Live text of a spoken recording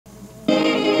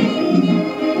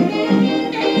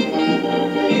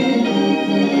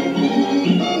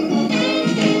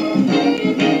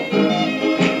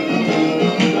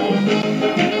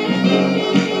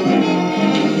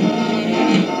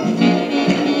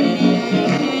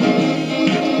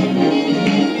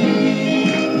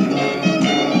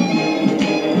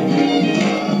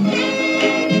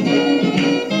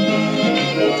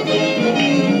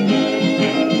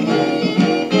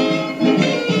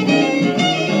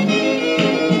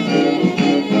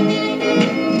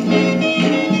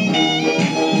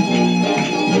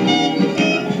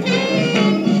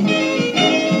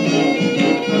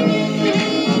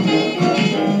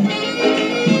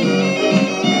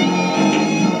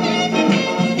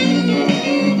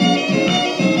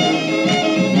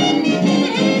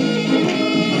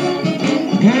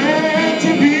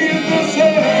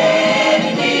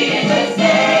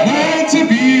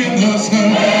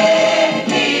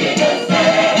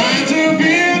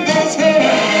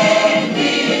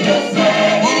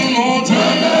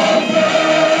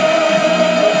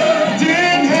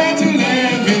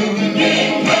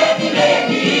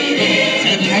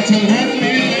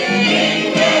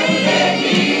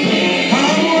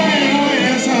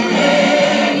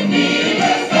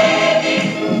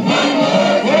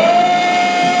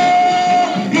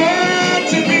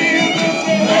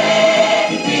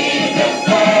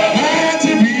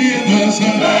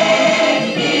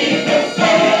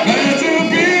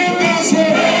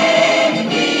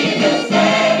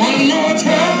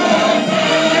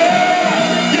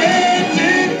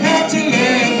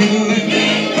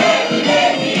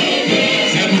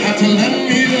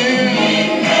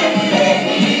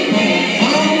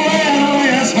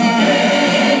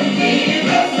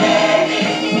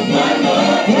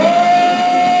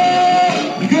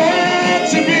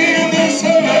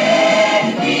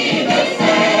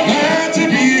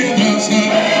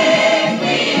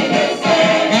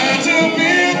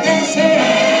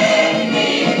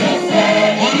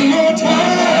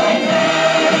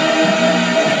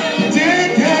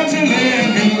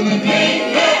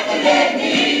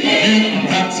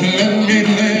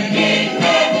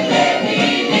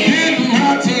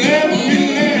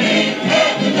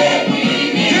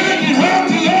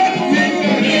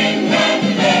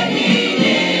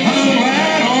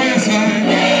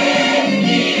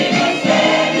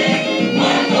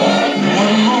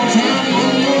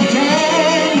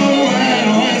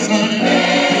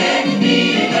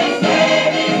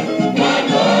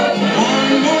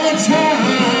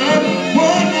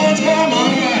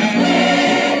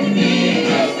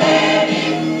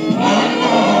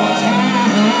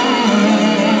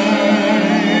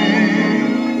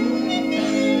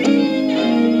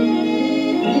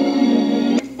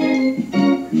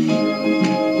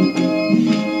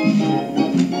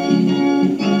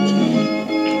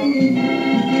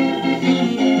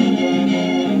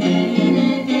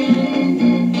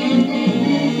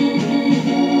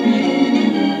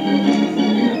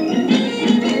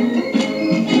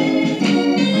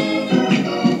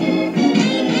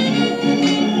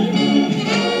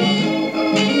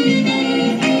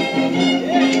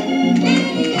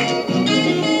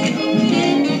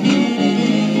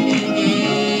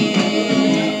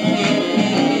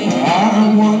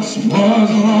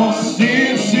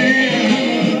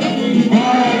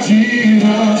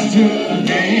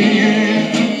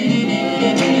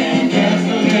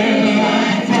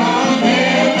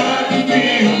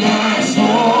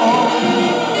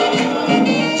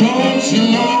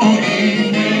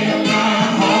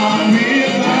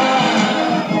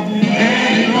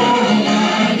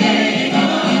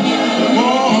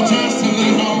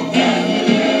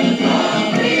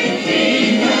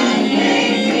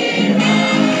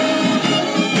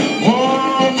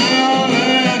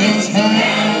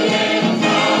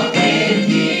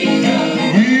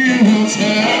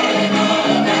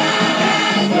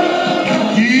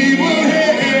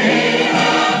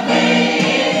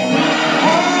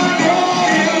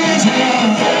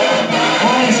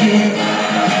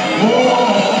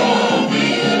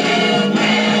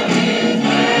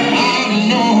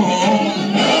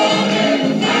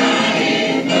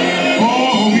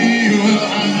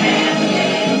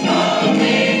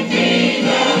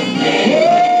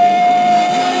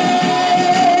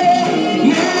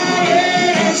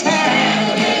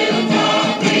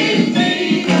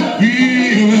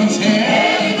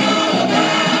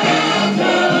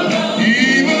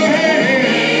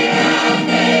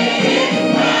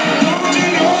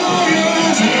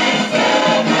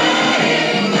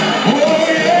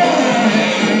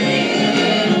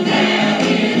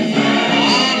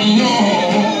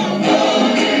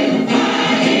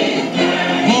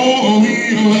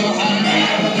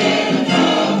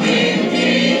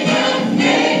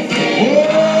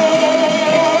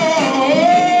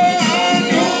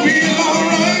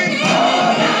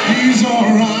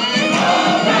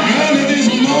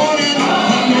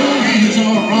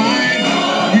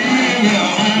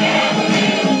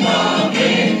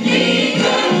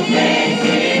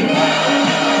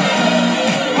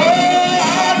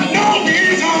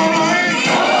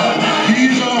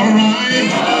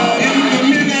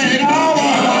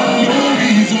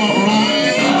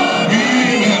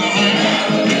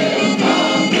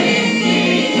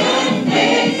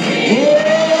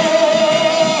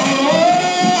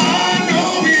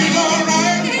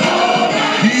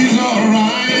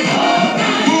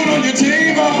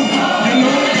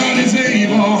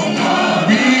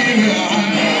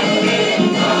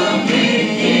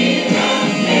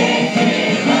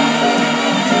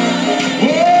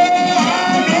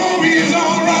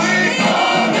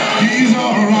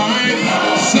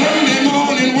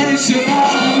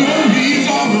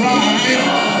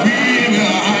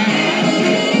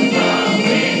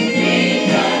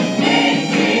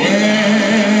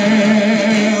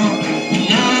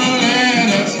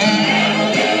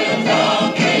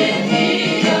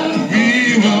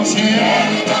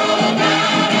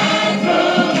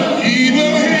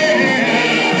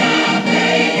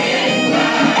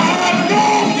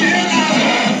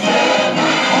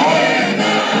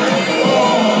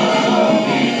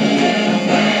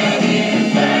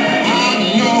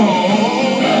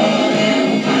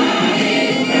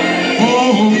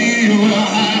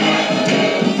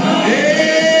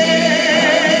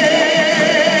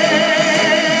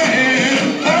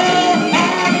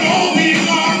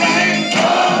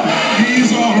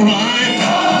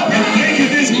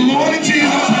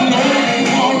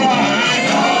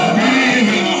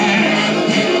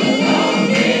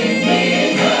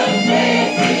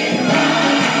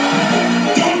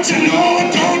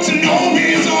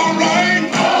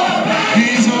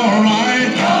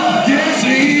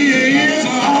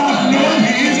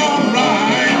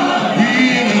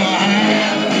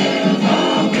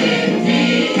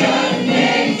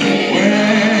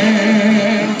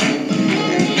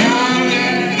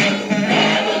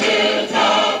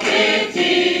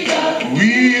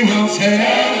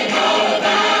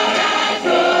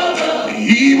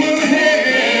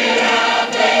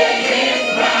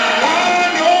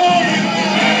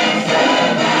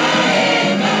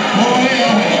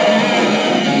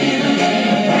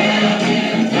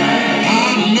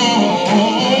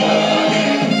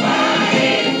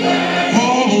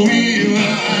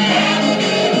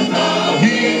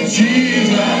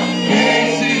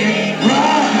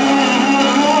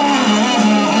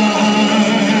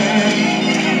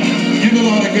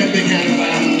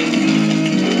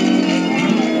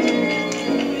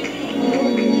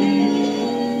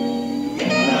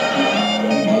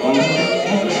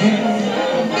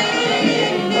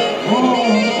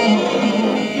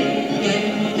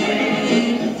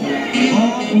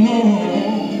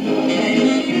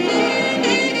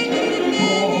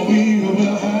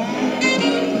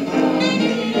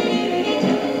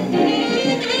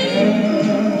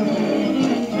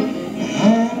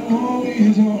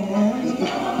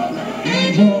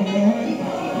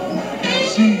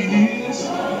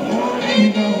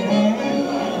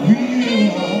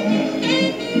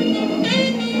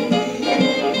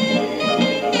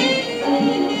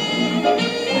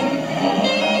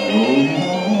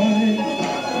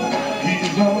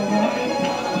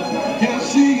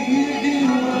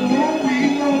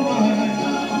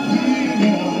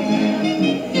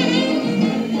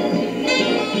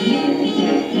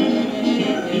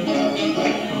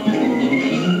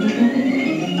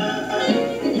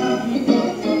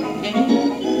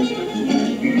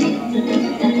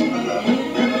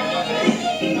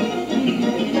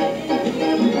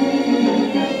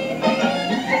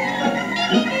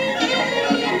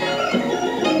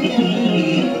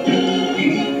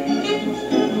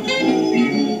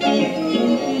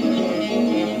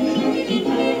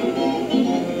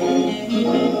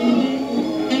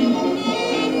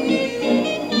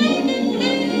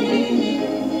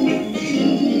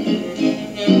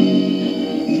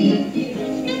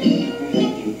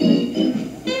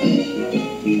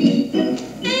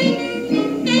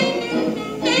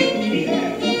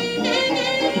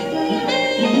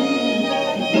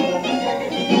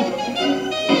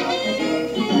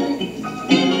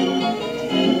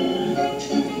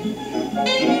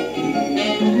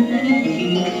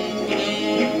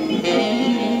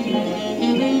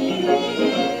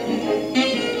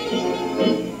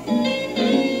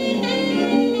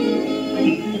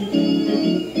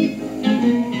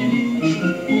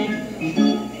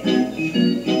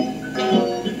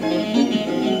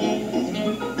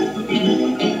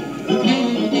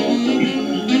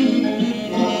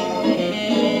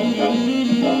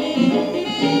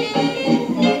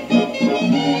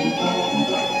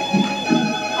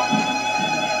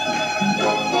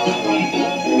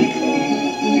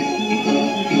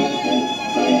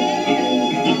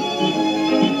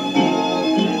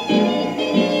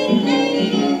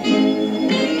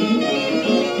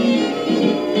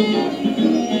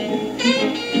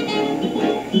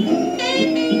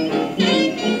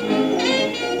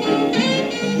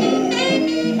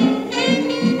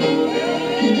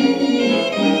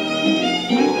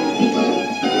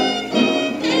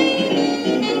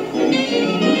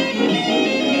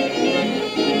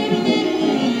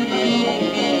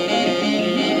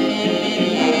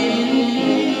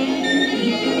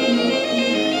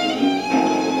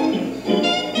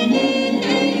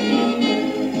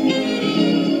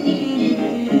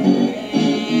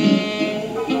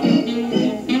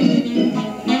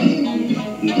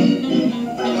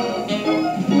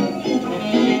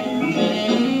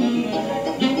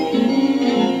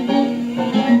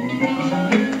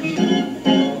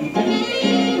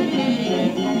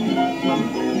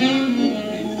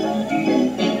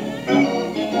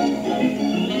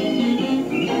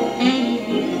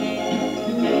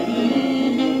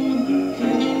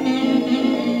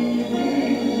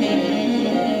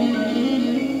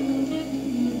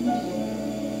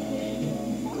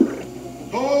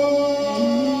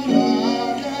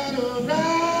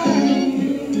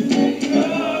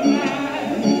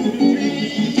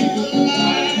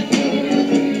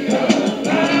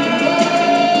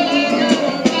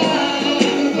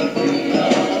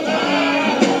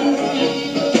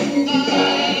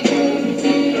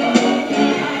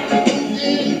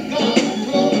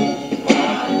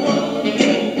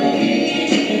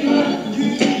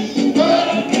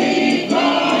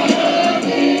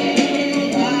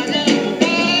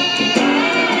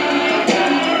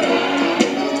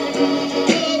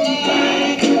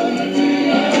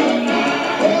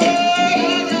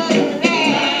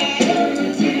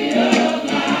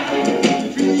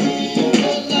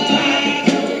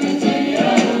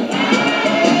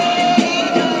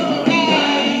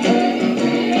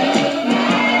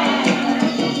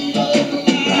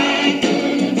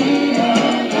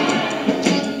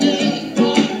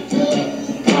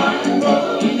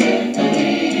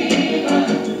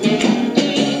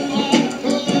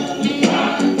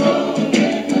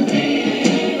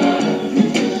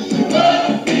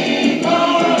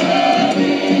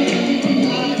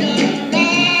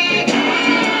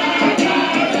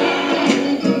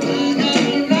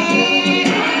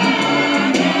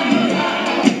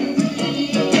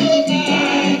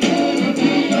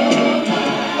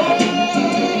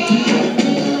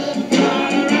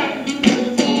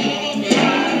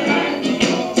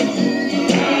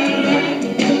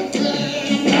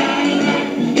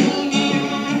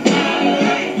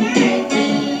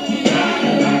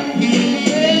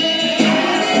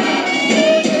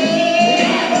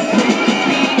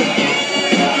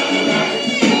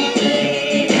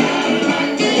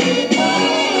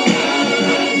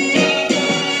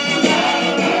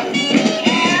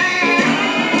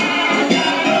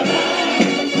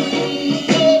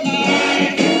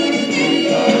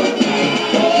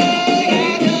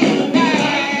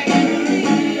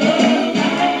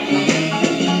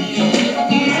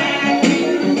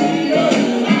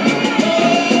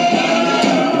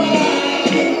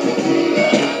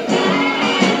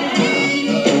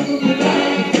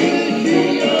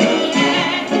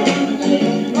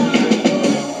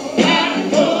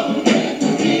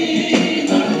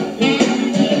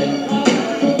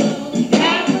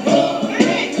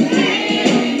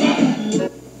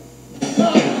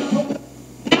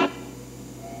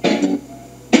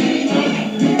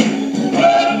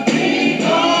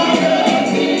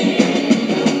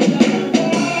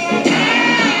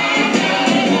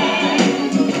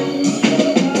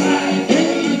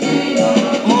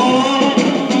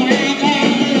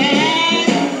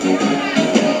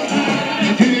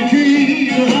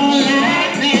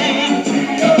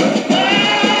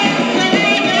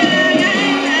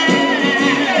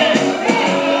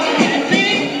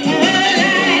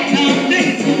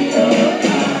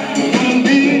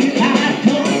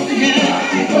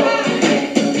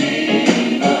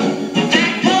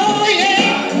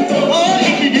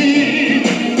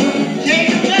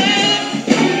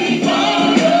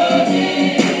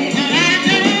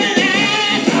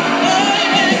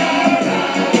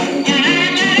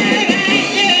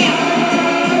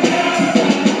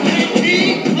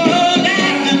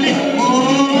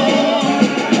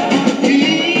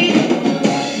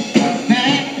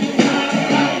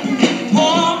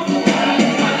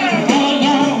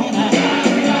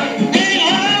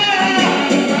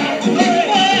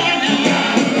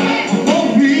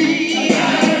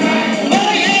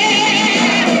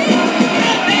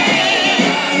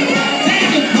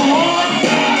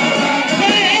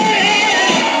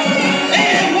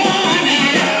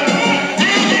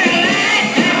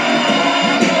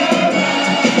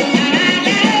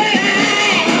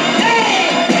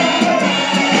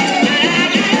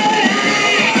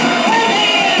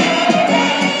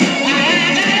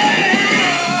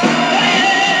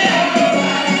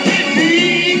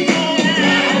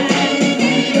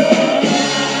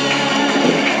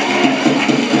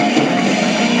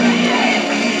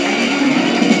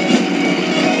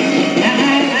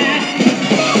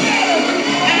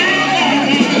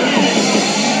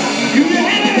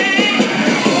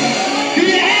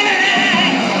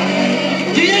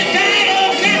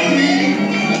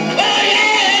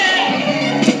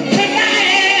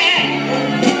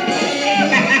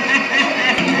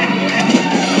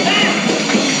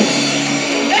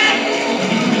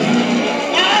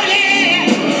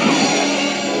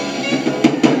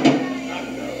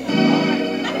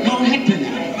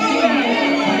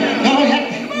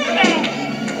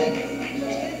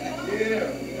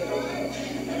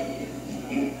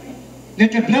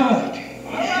Let the blood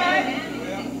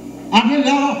of the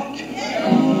Lord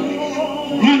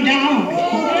run down me.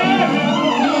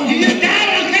 He just died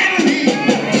on Calvary.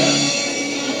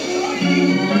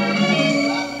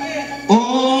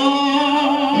 Oh,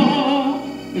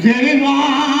 let it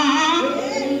run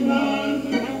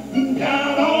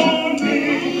down on me.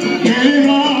 Let it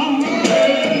run.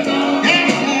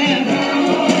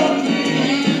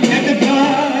 Let the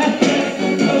blood,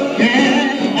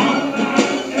 yeah,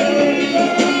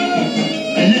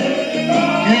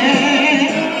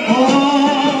 yeah,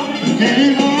 oh, let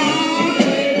it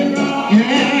run,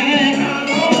 yeah,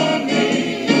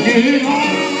 let it run,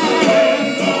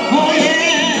 oh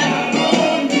yeah,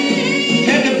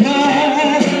 let the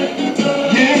blood,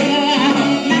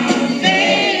 yeah,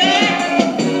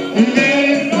 let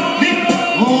it run,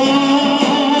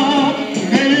 oh,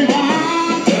 let it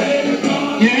run,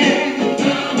 yeah,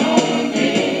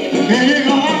 let it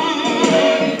run,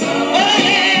 oh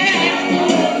yeah,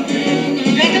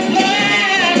 let the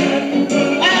blood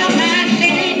of my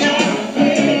Savior,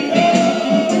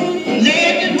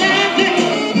 let it run,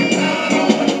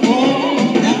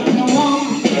 oh, that's the one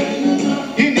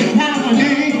in the power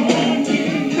lane,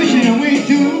 pushing her way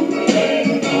through,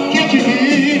 catching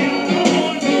it,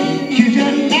 she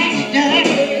just likes that,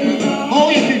 oh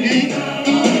yes she did,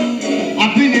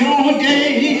 I've been there all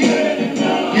day,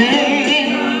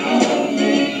 yeah,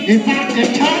 if I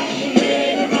could touch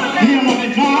him on the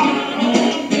drum,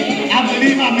 I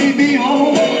believe I may be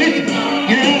whole, listen,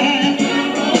 yeah,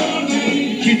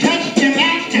 she touched the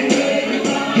master,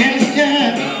 yes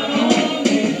sir,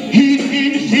 he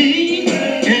didn't see,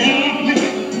 yeah,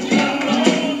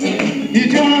 he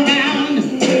turned around,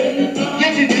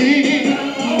 yes he did,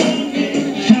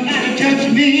 somebody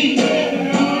touched me,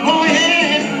 oh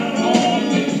yeah,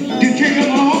 to take him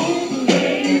home,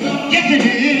 yes he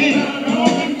did,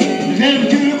 led him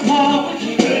to the cross,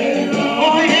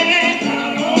 oh yeah,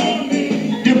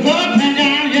 the blood ran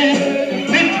down, yeah,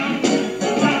 listen,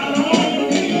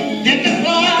 let the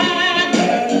blood,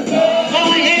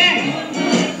 oh yeah,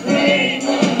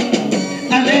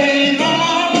 I let it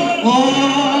run,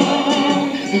 oh,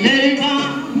 let it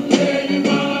run,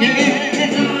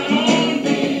 yeah,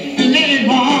 let it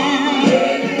run,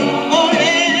 oh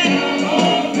yeah,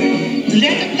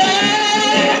 let the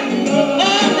blood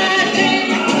of my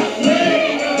Savior,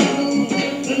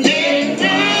 let it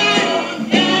run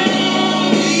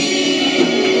down me.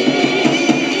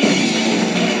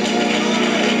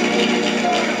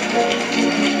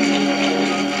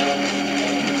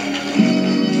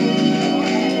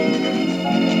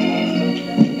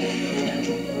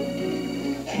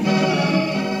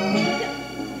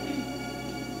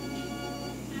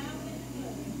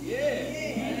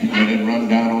 Let it run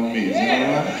down on me, is that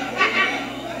all right?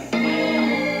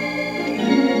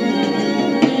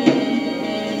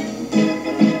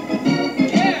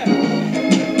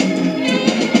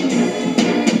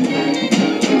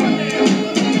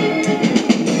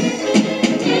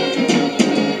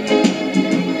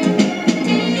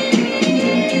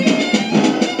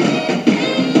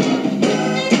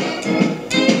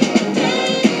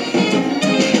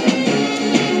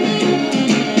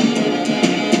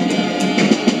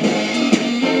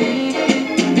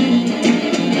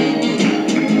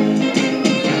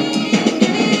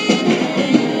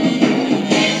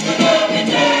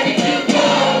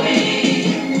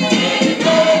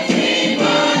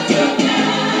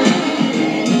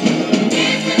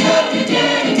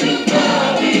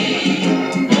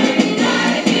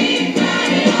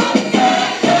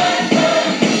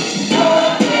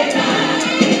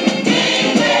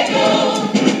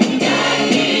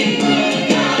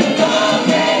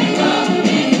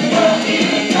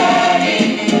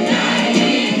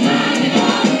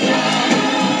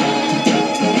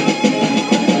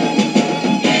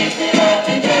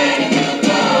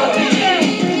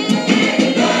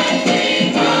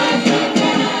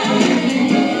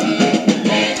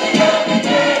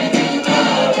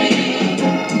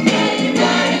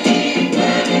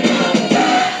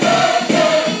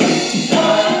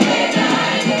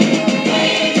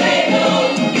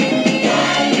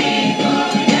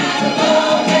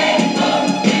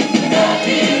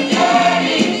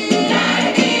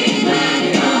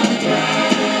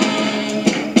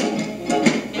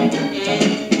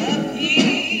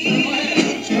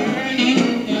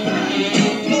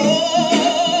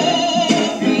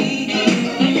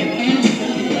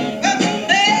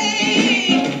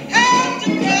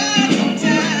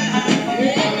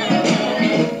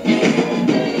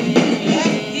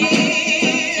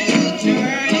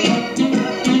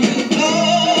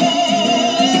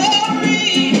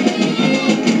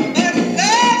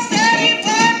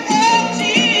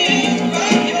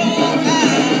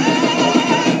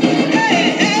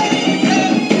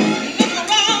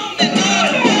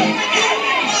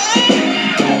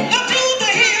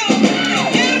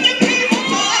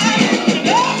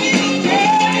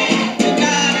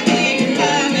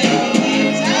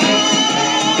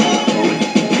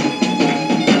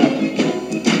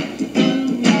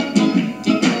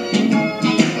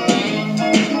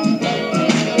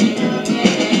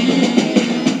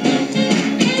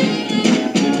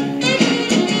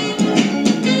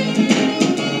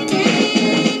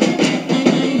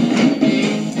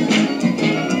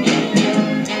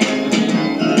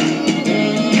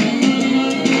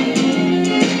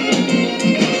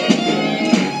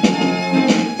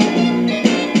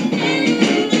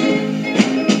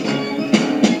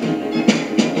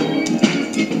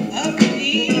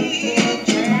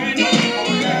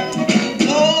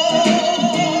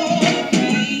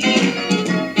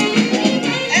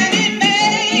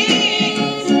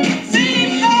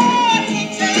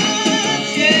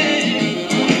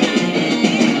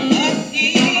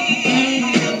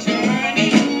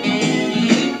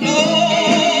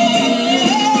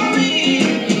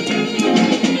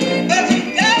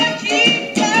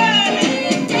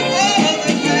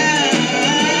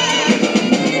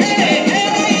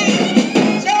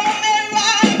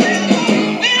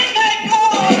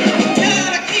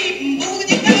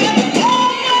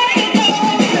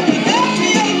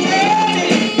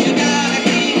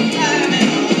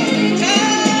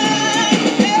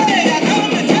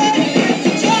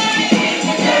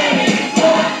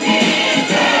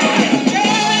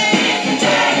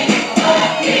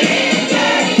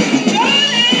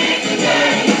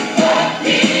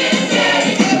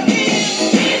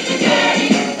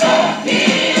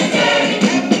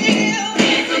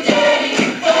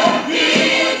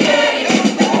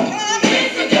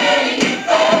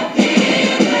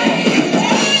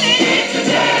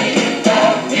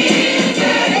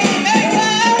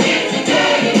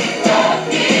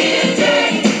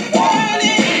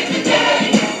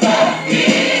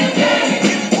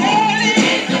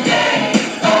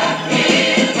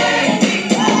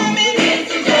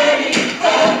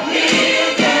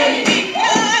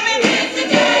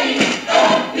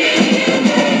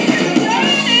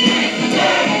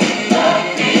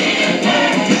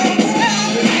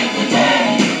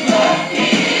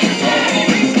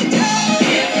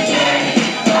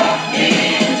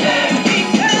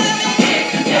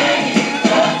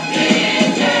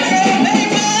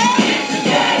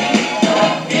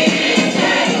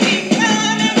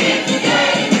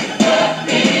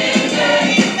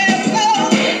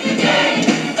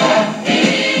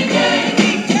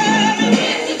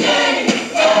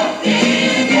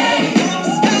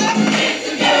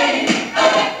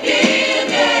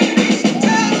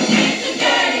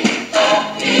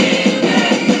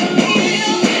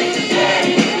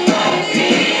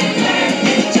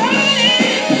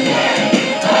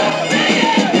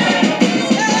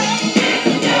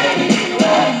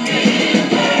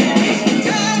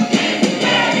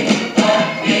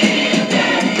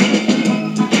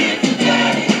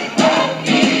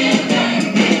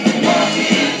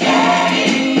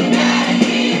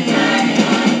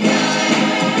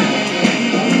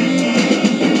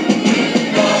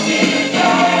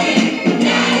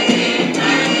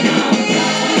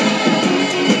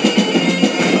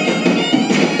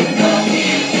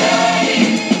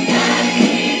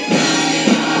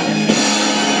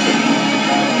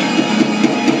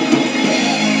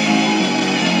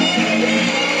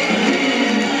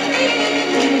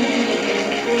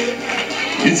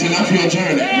 your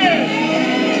journey.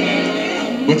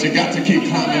 But you got to keep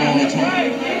climbing all the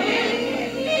time.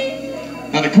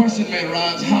 Now the question may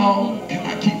arise, how can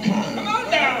I keep climbing?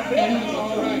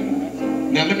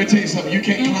 Now let me tell you something, you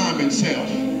can't climb in self.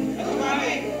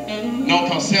 No,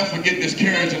 because self will get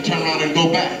discouraged and turn around and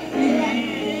go back.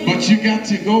 But you got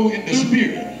to go in the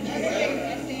Spirit.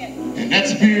 And that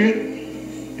Spirit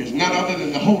is none other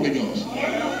than the Holy Ghost.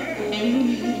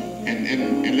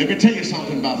 And let me tell you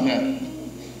something about that.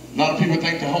 A lot of people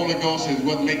think the Holy Ghost is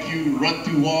what make you run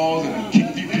through walls and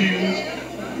kick through pews.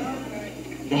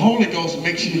 The Holy Ghost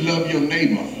makes you love your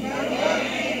neighbor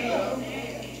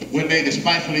when they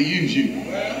despitefully use you.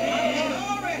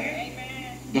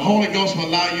 The Holy Ghost will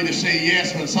allow you to say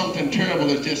yes when something terrible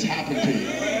has just happened to you.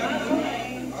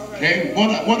 Okay?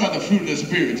 What are the fruit of the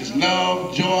Spirit? It's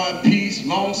love, joy, peace,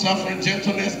 long-suffering,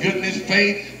 gentleness, goodness,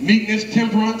 faith, meekness,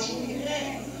 temperance.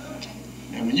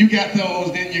 And when you got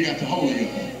those, then you got the Holy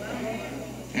Ghost.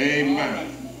 Amen.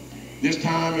 This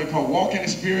time we're called walk in the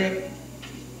Spirit,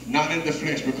 not in the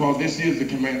flesh, because this is the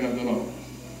command of the Lord.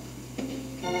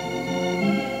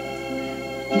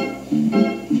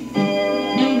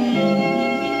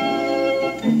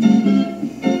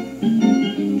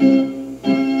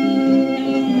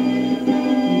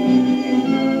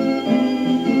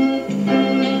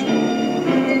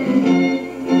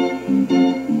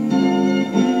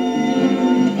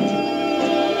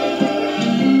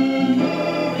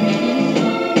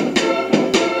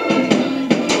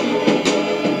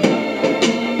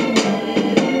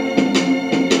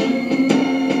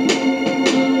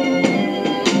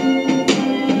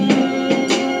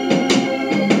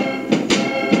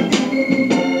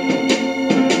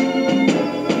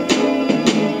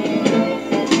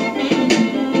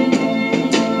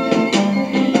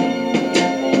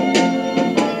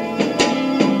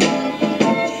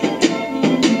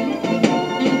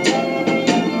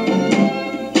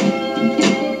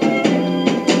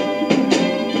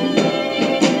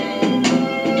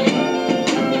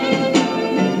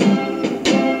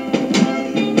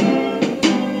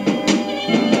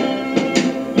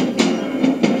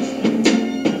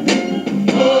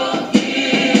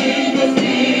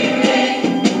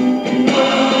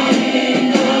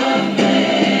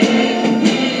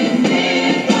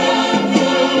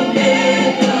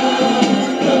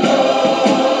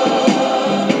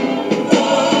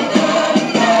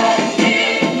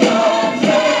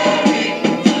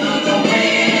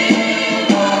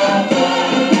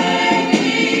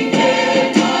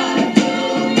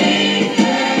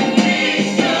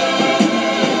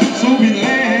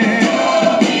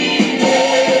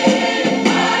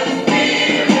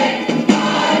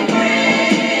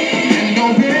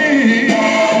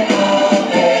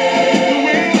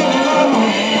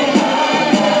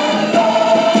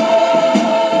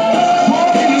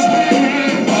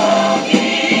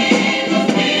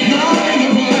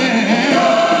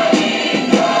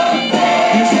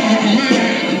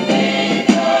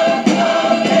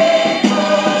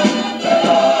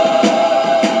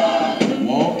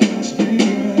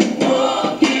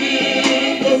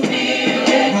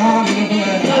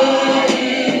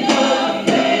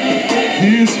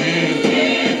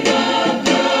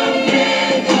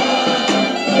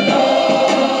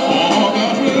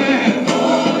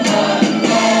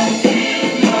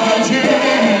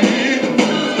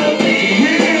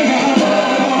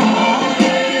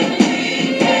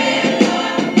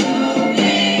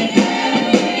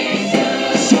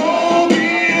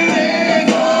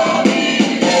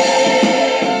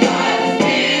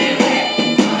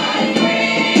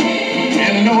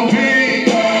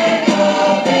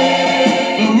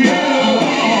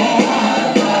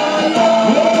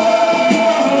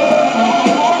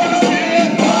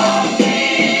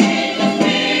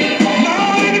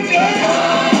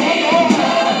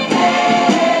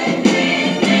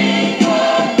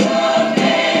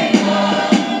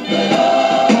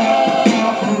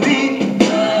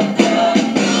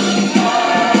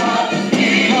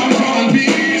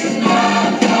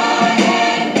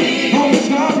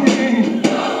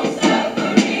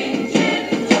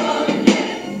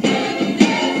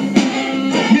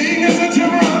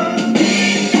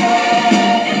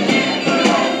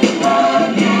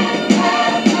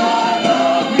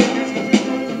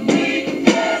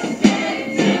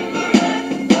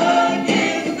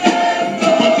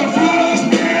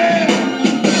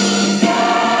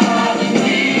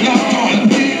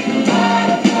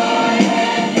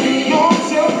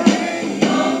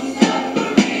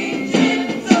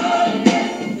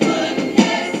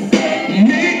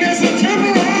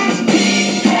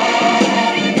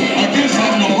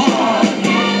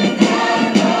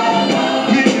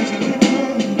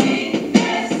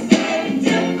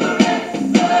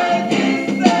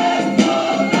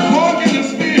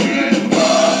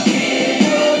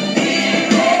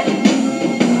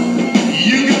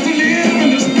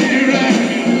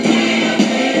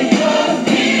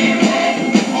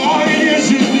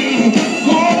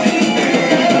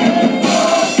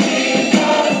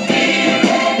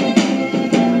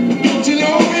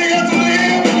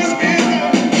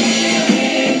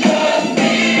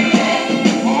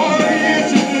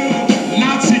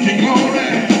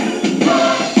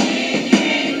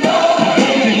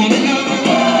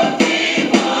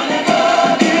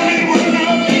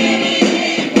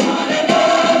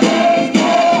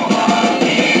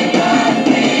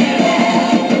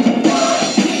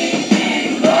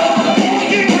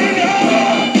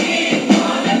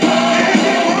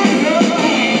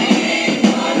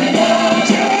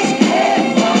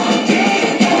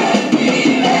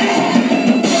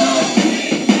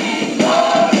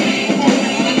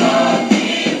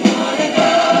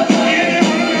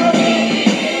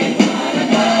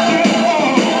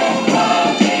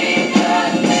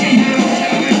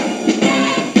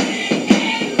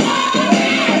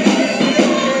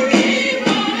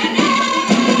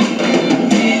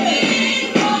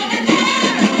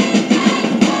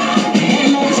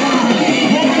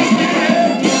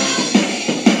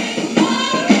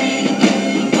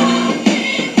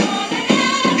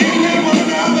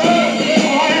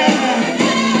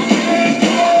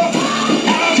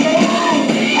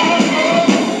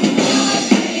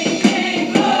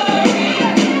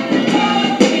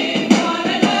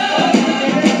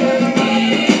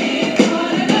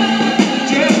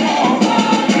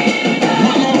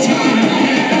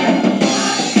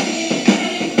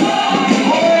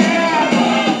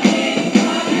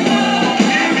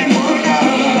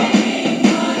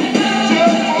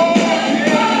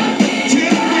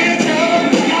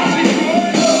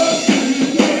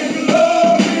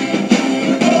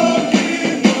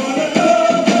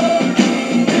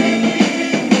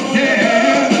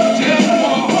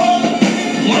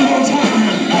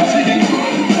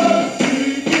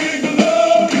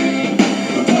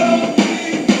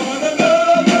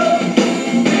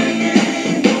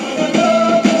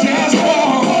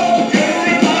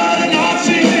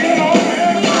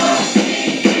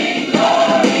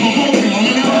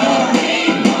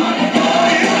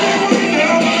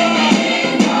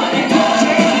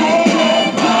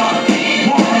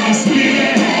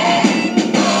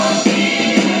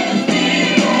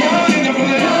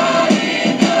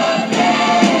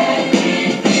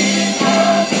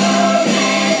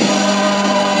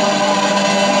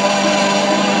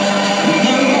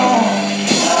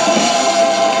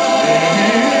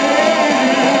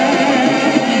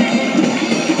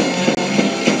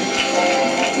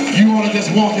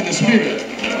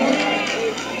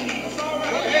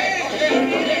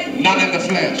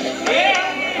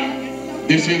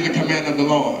 This is the command of the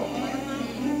Lord.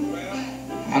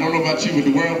 I don't know about you, but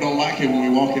the world don't like it when we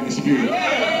walk in the Spirit,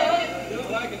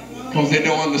 because they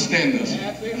don't understand us.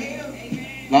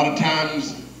 A lot of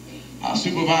times our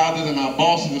supervisors and our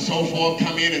bosses and so forth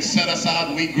come in and set us out,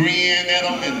 and we grin at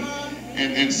them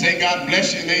and say God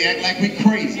bless you, and they act like we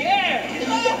crazy,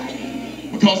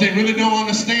 because they really don't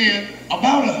understand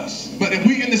about us. But if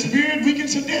we in the Spirit, we can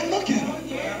sit there and look at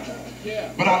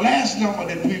them. But our last number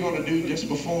that we're going to do just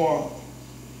before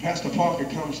Pastor Parker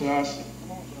comes to us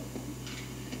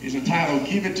is entitled,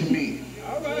 Give It To Me.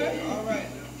 All right.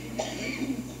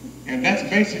 And that's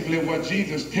basically what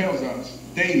Jesus tells us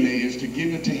daily, is to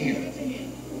give it to him.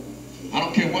 I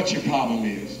don't care what your problem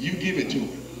is, you give it to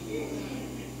him.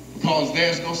 Because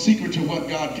there's no secret to what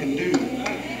God can do.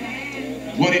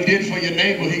 What he did for your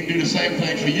neighbor, he can do the same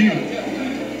thing for you.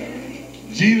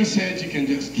 Jesus said you can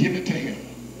just give it to him.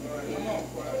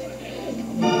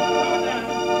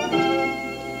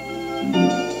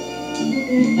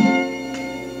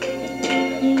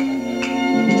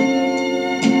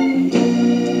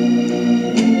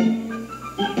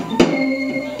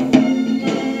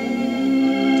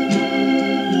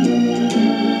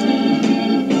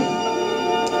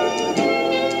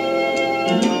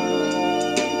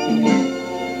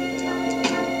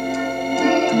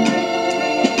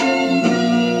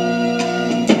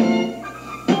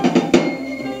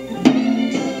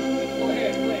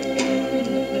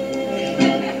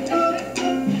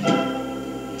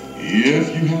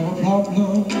 If you have a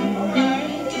problem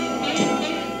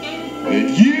that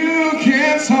you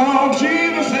can't solve,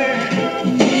 Jesus said,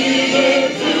 give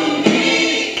it to me.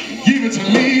 Give it to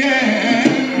me, yeah.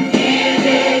 Give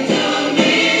it to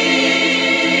me.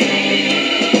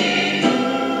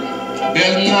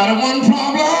 There's not a one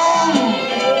problem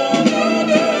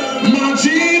my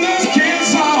Jesus can't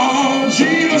solve.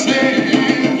 Jesus said, give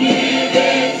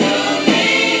it to me.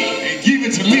 Give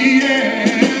it to me, yeah.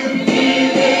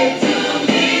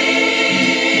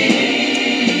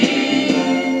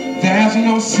 There's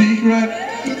no secret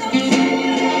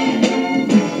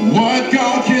what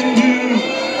God can do.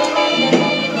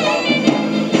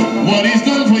 What he's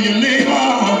done for your neighbor,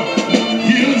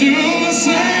 he'll do the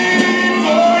same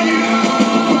for you.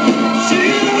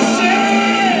 Jesus said,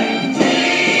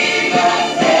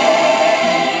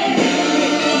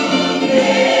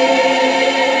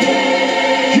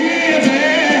 give it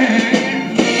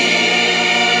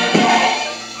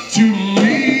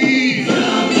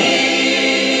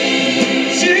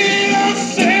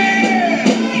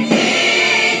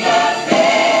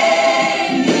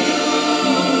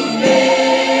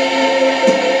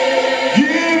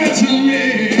to me.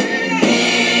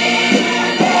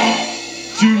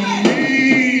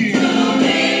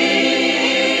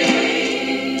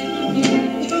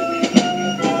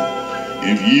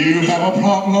 If you have a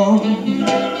problem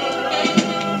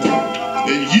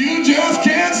that you just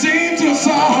can't seem to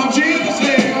solve, Jesus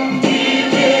said,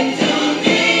 give it to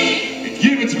me.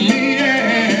 Give it to me,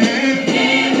 yeah.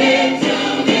 Give it to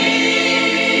me.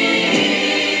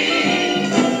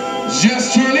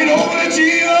 Just turn it over to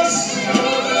Jesus.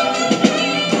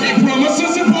 He promises to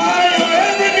supply your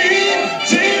every need.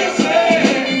 Jesus said,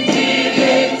 give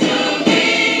it to me.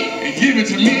 Give it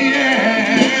to me, yeah.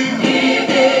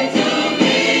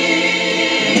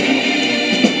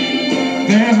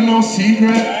 There's no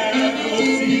secret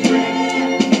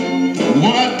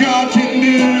what God can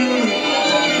do.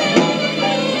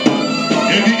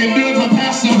 If he can do it for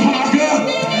Pastor Parker,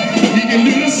 he can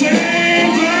do the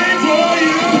same thing for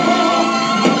you.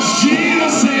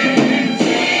 Jesus said,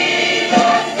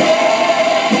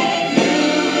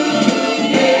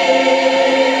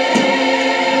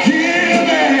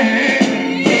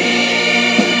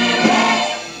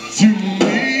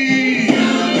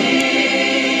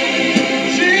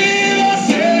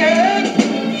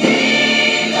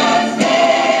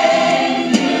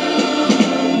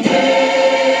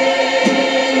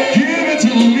 give it to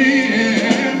me.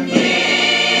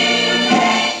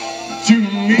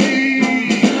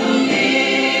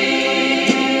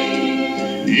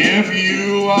 If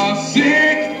you are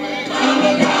sick, I'm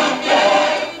a doctor.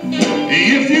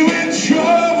 If you're in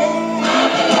trouble,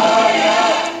 I'm a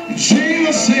lawyer.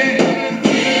 Jesus said,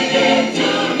 give it to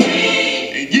me.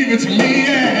 Give it to me,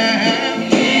 yeah.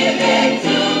 Give it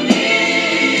to me.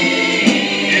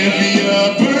 If you're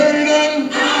burdened,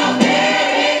 I'll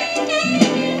bear it.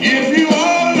 If you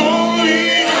are lonely,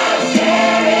 I'll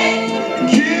share it.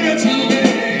 Give it to me.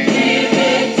 Give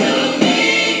it to me.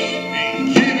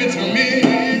 Give it to me.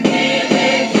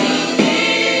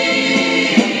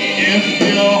 If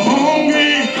you're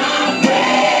hungry, I'll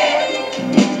pray.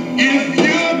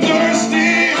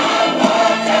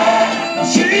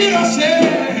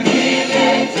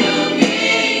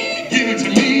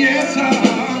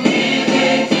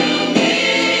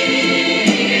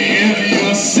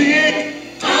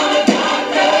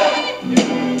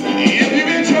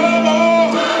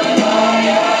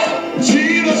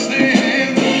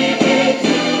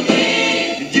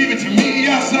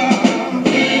 sir.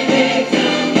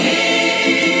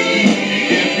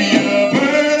 If you're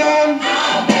burdened,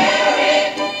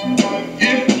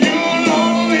 if you're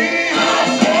lonely,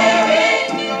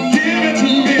 give it to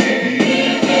me.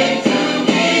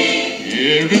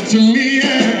 Give it to me,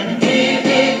 yeah.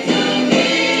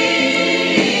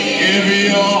 If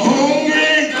you're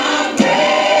hungry,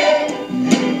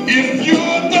 if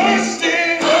you're thirsty,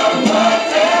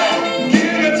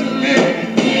 give it to me.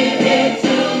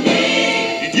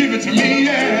 Give it to me,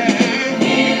 yeah.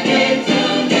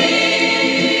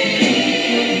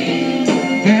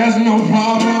 There's no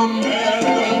problem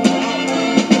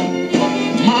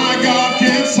my God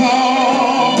can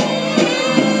solve.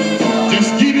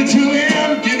 Just give it to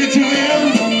him, give it to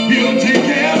him. He'll take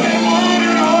care of it one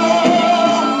and all.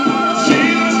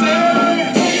 Jesus said,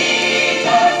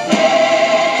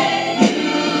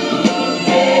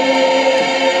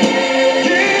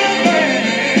 give it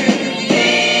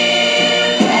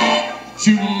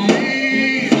to me.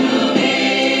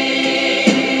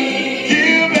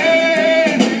 Give it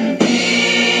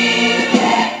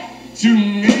to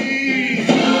me.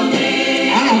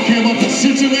 I don't care what the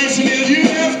situation is, you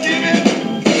just give it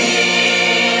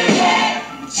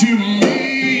to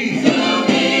me.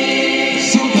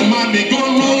 Something might be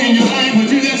going wrong in your life, but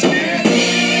you just give it.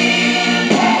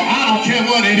 I don't care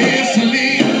what it is to me.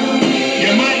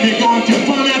 You might be going through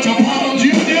financial problems,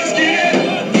 you just give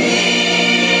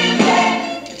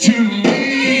it to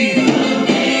me.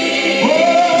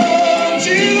 Oh,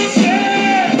 Jesus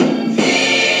said,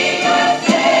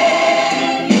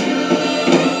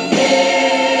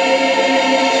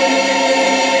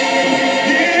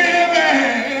 give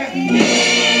it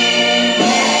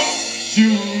to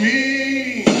me.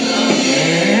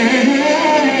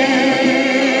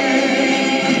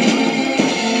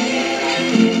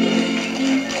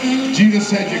 Jesus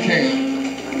said you can.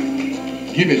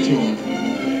 Give it to him.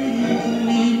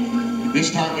 This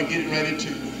time we're getting ready to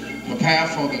prepare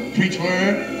for the preach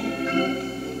word.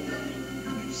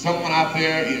 If someone out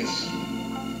there is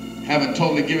haven't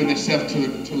totally given themselves to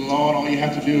the Lord, all you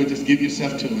have to do is just give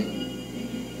yourself to him.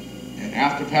 And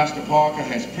after Pastor Parker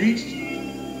has preached,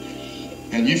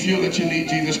 and you feel that you need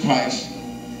Jesus Christ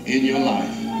in your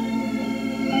life,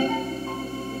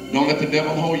 don't let the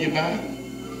devil hold you back.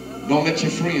 Don't let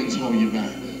your friends hold you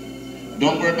back.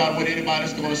 Don't worry about what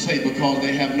anybody's going to say, because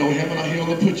they have no heaven or hell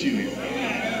to put you in.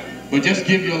 But just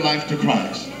give your life to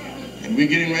Christ. And we're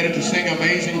getting ready to sing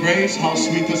Amazing Grace, how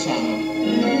sweet the sound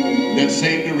that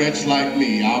saved a wretch like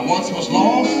me. I once was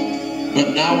lost,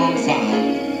 but now I'm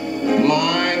found.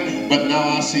 Blind, but now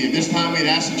I see. This time we'd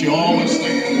ask that you always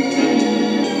stand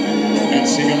and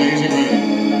sing Amazing Grace.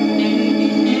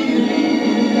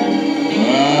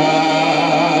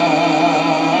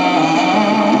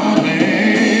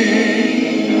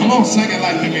 Come on, sing it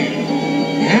like you mean it.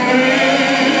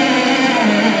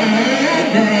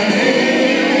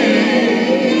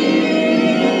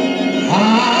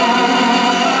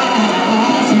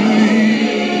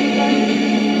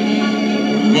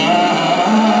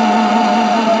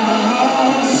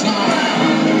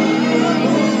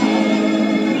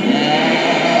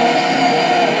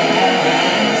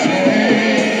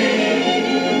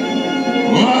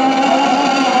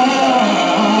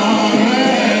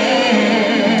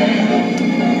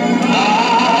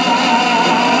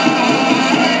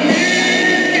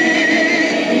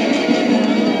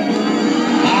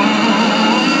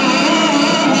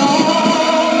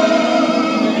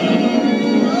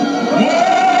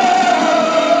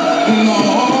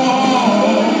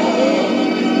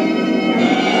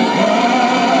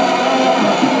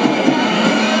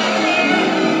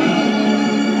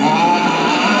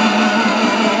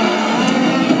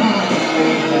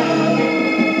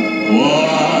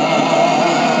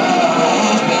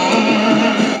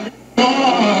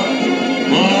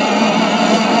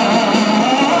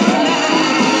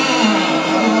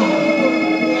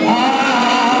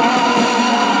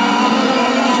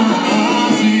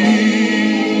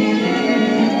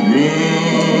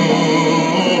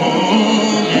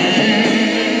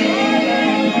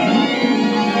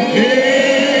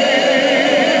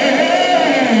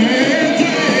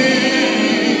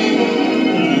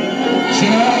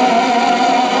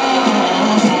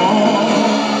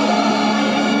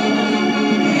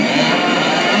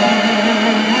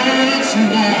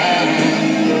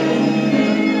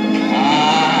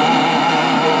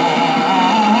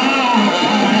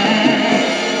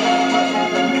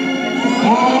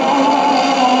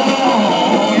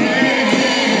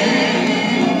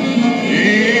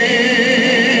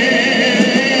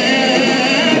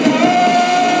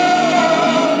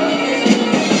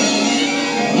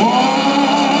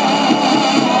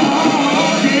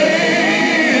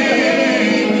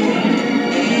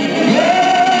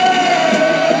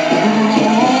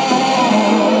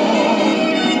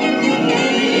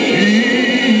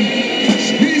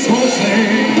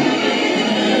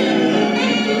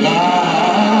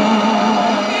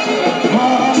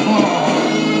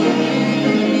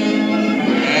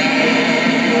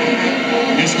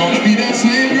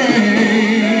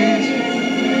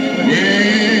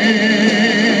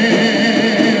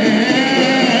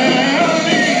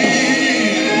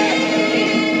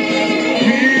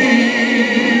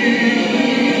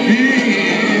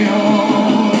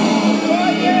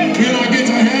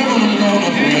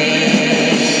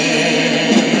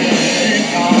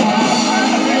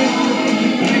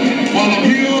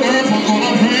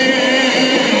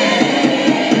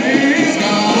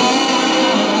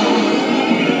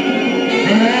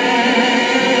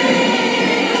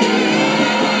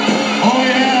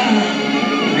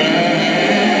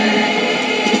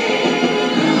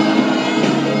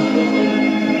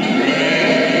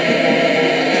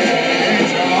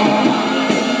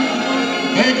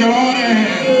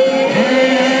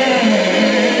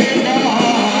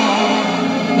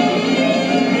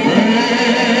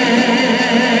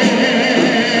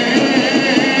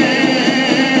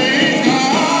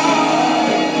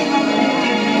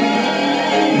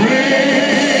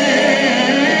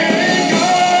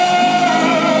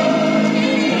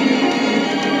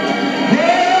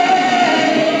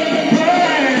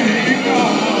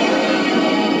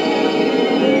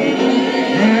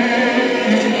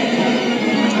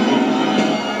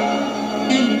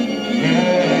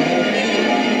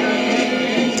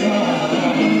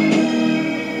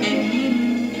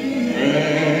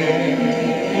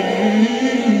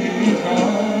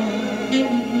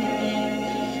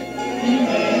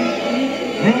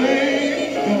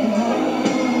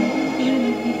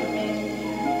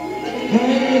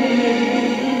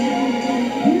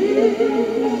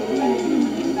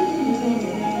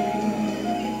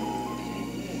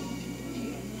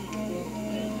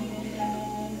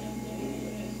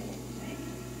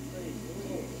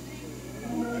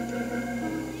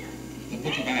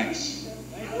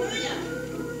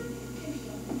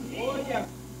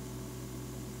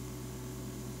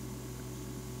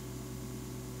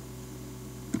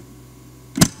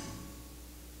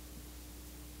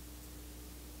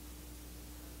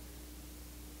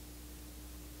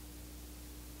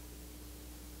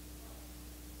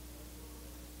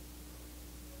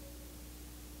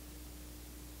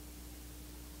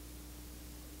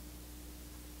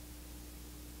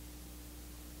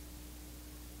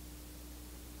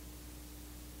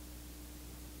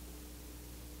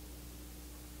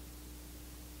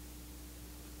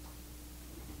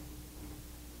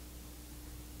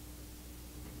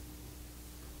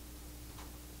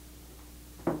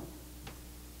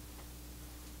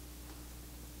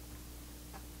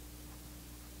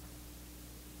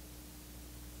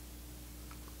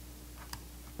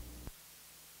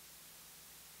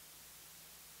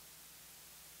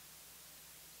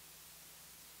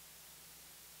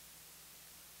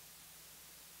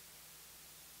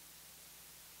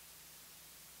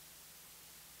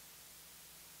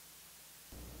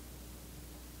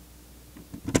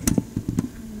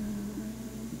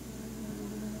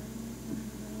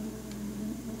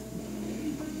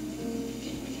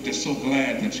 Just so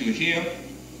glad that you're here.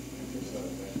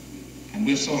 And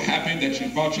we're so happy that you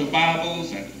brought your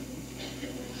Bibles, and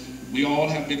we all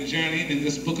have been journeying in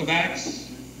this book of Acts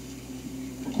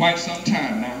for quite some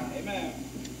time now. Amen.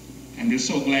 And we're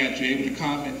so glad you're able to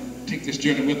come and take this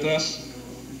journey with us.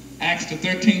 Acts the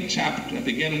 13th chapter,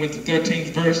 beginning with the 13th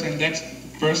verse and next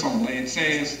verse only. It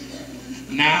says,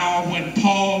 "Now when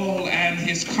Paul and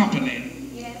his company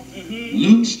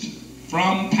loosed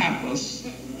from Paphos,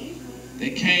 they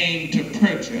came to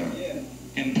Persia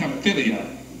in Pamphylia."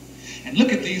 And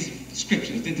look at these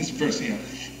scriptures, this verse here.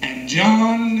 "And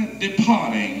John,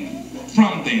 departing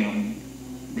from them,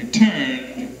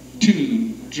 returned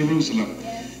to Jerusalem."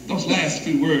 Those last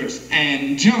few words,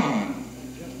 "and John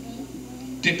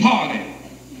departed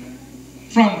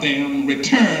from them,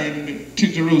 returned to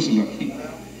Jerusalem."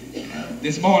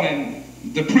 This morning,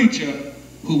 the preacher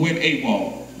who went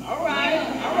AWOL. All right.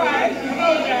 Come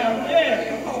on now.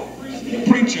 Yeah. The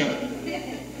preacher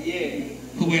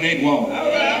who went AWOL.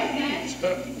 All right.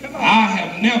 Come on. I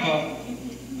have never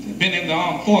been in the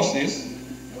armed forces,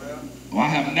 or I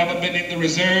have never been in the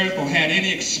reserve, or had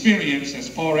any experience as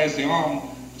far as the armed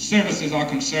services are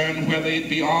concerned, whether it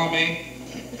be Army,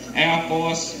 Air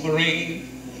Force, Marine.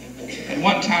 At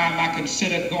one time I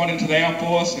considered going into the Air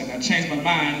Force, and I changed my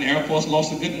mind. The Air Force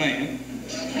lost a good man.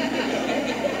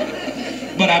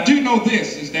 But I do know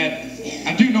this, is that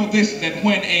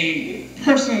when a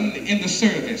person in the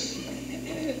service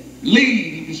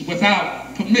leaves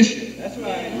without permission, That's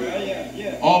right.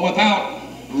 Yeah. or without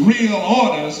real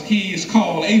orders, he is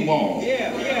called AWOL.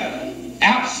 Yeah.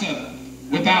 Absent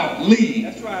without leave.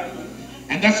 That's right.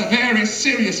 And that's a very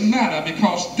serious matter,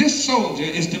 because this soldier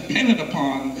is dependent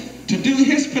upon to do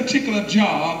his particular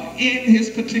job in his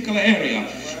particular area.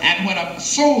 And when a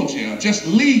soldier just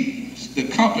leaves the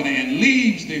company and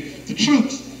leaves the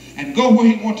troops and go where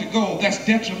he wants to go, that's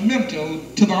detrimental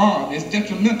to the army. It's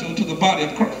detrimental to the body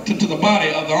of to the body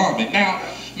of the army. Now,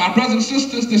 my brothers and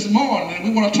sisters, this morning we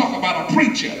want to talk about a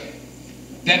preacher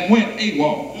that went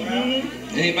AWOL.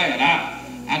 Amen.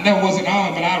 I never was in the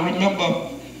army, but I remember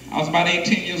I was about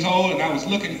 18 years old, and I was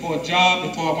looking for a job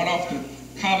before I went off to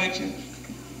college,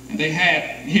 and they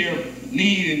had here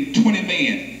needing 20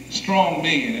 men, strong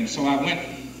men. And so I went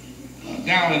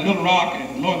down in Little Rock,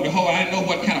 and lo and behold, I didn't know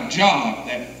what kind of job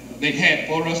that they had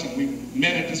for us, and we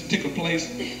met at this particular place,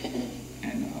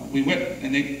 and we went,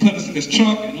 and they put us in this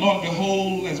truck, and lo and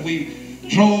behold, as we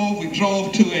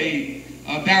drove to a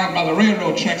down by the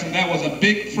railroad tracks, and there was a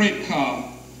big freight car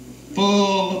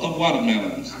full of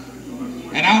watermelons.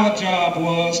 And our job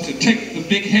was to take the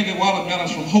big heavy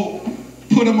watermelons from Hope,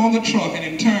 put them on the truck, and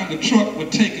in turn the truck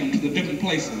would take them to the different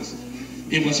places.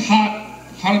 It was hot,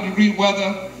 100-degree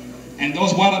weather, and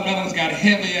those watermelons got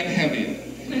heavier and heavier.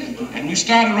 And we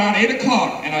started around 8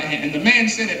 o'clock, and the man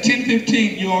said at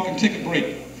 10:15 you all can take a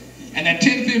break. And at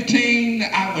 10:15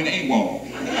 I went AWOL.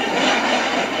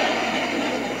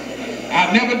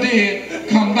 I never did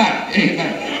come back.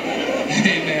 Amen.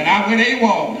 Amen. I went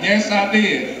AWOL. Yes, I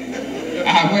did.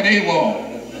 I went AWOL.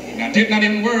 And I did not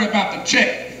even worry about the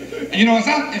check. And you know, as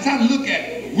I look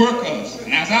at workers,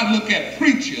 and as I look at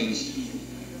preachers,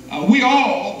 we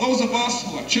all, those of us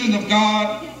who are children of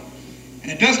God,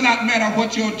 and it does not matter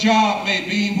what your job may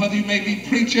be, whether you may be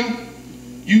preacher,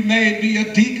 you may be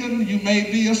a deacon, you may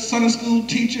be a Sunday school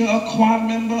teacher, a choir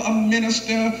member, a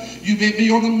minister, you may be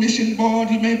on the mission board,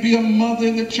 you may be a mother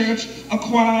in the church, a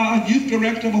choir, a youth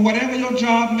director, but whatever your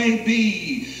job may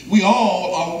be, we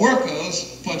all are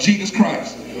workers for Jesus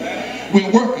Christ.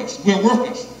 We're workers.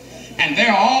 And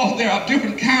there are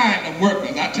different kinds of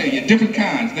workers, I tell you, different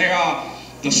kinds. There are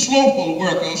the slothful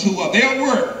workers who are there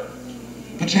work,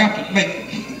 but you have to make it.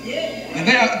 And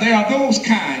there are those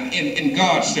kind in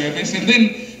God's service. And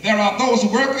then there are those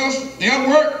workers, they'll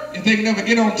work if they can never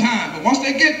get on time. But once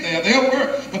they get there, they'll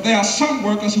work. But there are some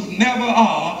workers who never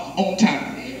are on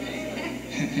time.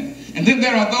 And then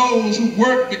there are those who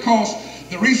work because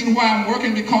the reason why I'm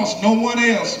working because no one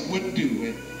else would do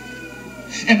it.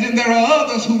 And then there are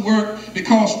others who work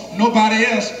because nobody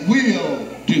else will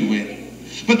do it.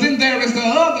 But then there is the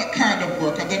other kind of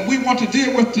worker that we want to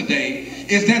deal with today,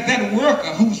 is that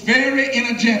worker who's very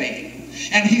energetic,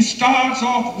 and he starts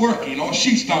off working, or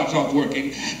she starts off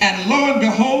working, and lo and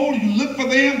behold, you look for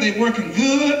them, they're working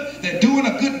good, they're doing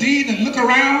a good deed, and look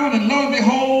around, and lo and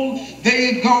behold,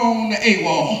 they've gone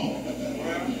AWOL.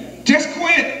 Just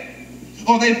quit.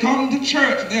 Or they've gone to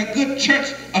church, they're good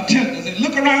church attenders, and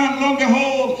look around, lo and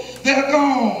behold, they're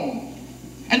gone.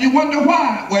 And you wonder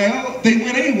why? Well, they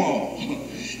went AWOL.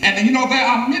 And you know, there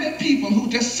are many people who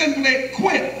just simply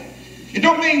quit. It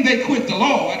don't mean they quit the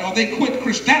Lord or they quit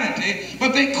Christianity,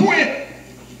 but they quit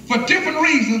for different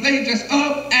reasons, they just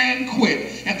up and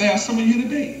quit. And there are some of you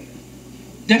today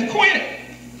that quit.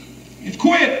 You've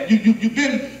quit. You've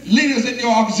been leaders in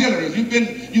your auxiliaries.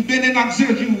 You've been in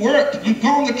auxiliaries. You worked. You've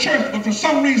gone to church, but for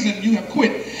some reason you have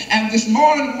quit. And this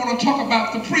morning we want to talk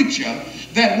about the preacher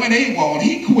that went AWOL.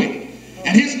 He quit.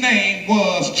 And his name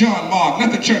was John Mark.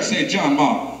 Let the church say John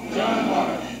Mark. John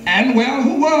Mark. And well,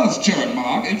 who was John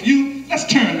Mark? Let's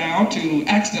turn now to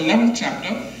Acts the 11th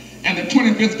chapter and the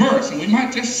 25th verse, and we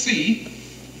might just see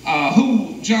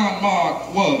who John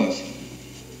Mark was.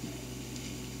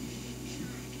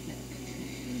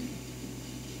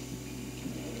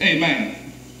 Amen.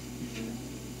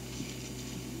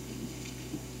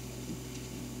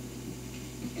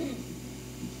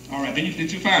 All right,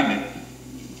 did you find it?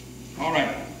 All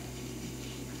right.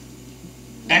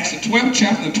 Acts the 12th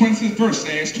chapter, the 26th verse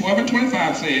says, 12 and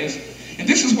 25 says, and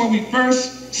this is where we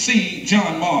first see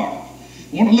John Mark.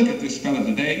 I want to look at this fellow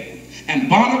today. And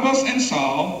Barnabas and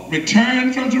Saul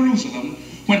returned from Jerusalem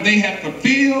when they had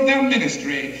fulfilled their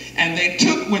ministry, and they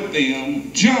took with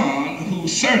them John,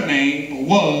 whose surname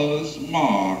was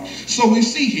Mark. So we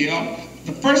see here,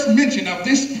 the first mention of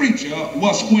this preacher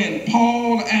was when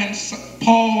Paul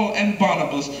and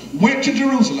Barnabas went to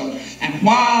Jerusalem, and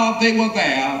while they were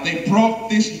there, they brought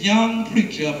this young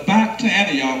preacher back to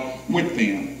Antioch with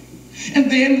them.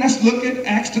 And then let's look at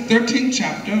Acts the 13th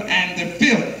chapter and the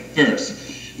 5th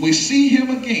verse. We see him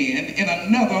again in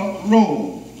another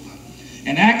role.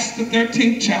 In Acts the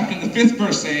 13th chapter, the 5th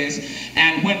verse says,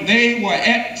 and when they were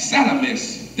at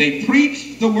Salamis, they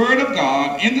preached the word of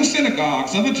God in the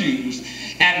synagogues of the Jews,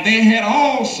 and they had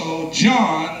also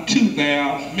John to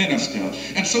their minister.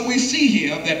 And so we see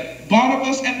here that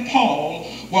Barnabas and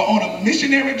Paul were on a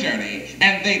missionary journey,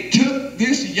 and they took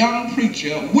this young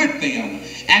preacher with them,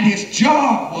 and his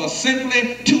job was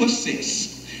simply to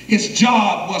assist. His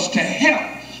job was to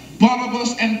help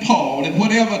Barnabas and Paul in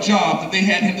whatever job that they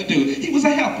had him to do. He was a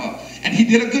helper, and he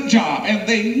did a good job, and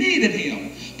they needed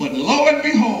him. But lo and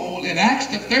behold, in Acts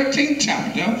the 13th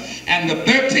chapter and the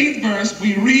 13th verse,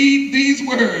 we read these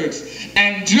words,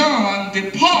 and John,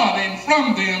 departing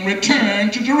from them,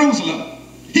 returned to Jerusalem.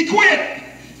 He quit.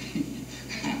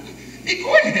 He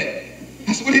quit.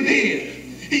 That's what he did.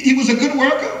 He was a good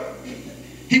worker.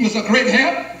 He was a great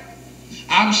help.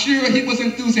 I'm sure he was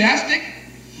enthusiastic.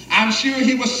 I'm sure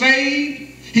he was saved.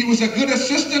 He was a good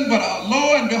assistant, but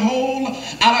lo and behold,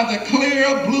 out of the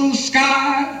clear blue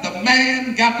sky, the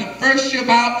man got the first ship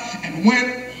out and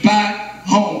went back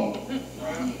home.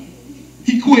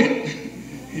 He quit.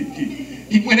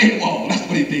 He went AWOL. That's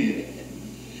what he did.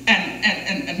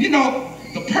 And you know,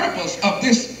 the purpose of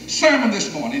this sermon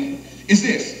this morning is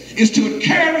this, is to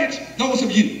encourage those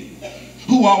of you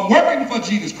who are working for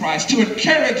Jesus Christ, to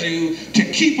encourage you to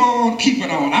keep on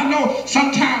keeping on. I know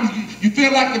sometimes you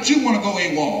feel like that you want to go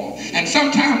AWOL, and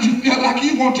sometimes you feel like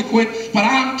you want to quit, but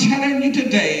I'm telling you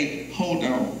today, hold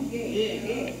on.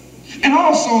 And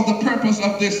also the purpose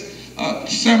of this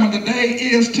sermon today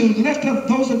is to let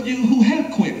those of you who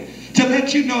have quit, to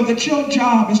let you know that your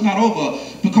job is not over,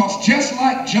 because just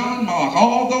like John Mark,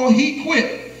 although he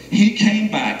quit, he came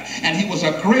back, and he was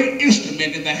a great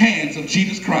instrument in the hands of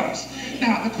Jesus Christ.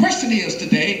 Now, the question is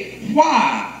today,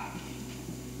 why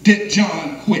did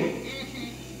John quit?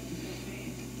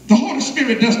 The Holy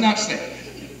Spirit does not say.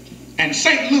 And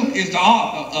St. Luke is the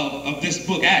author of this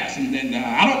book, Acts, and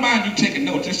I don't mind you taking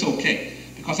notes, it's okay.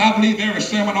 Because I believe every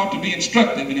sermon ought to be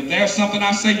instructive, and if there's something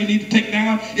I say you need to take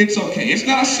down, it's okay. It's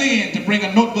not a sin to bring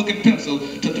a notebook and pencil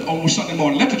on Sunday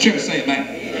morning. Let the church say amen.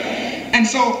 Amen. And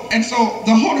so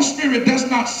the Holy Spirit does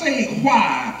not say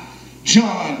why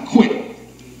John quit.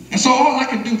 And so all I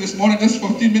can do this morning, just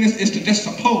for a few minutes, is to just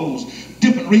suppose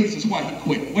different reasons why he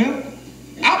quit. Well,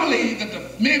 I believe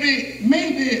that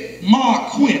maybe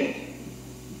Mark quit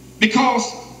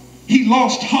because he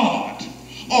lost heart,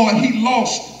 or he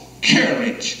lost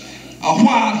courage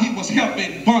while he was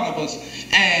helping Barnabas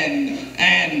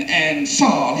and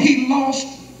Saul. He lost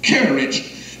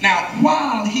courage. Now,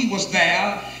 while he was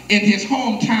there in his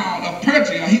hometown of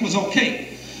Persia, he was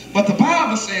okay. But the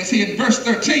Bible says here in verse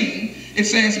 13, it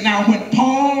says, now when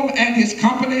Paul and his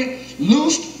company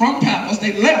loosed from Paphos,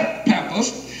 they left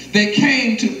Paphos, they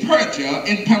came to Persia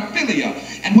in Pamphylia.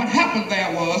 And what happened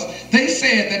there was, they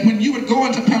said that when you would go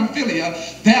into Pamphylia,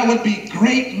 there would be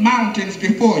great mountains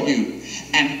before you.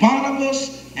 And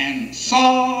Barnabas and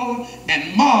Saul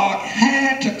and Mark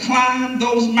had to climb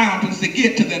those mountains to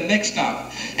get to the next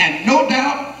stop. And no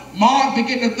doubt, Mark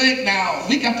began to think, now,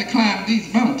 we got to climb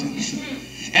these mountains.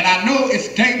 And I know it's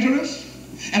dangerous,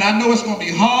 and I know it's going to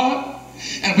be hard,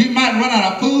 and we might run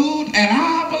out of food. And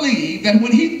I believe that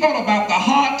when he thought about the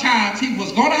hard times he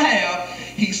was going to have,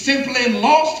 He simply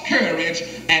lost courage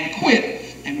and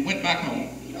quit and went back home.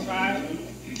 All right.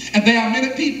 And there are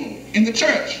many people in the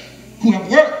church who have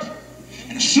worked,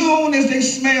 and as soon as they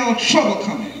smell trouble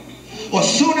coming, or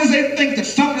as soon as they think that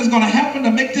something is going to happen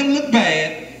to make them look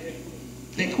bad,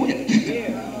 they quit.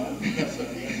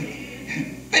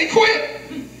 They quit.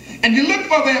 And you look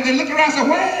for them, they look around and say,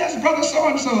 where's brother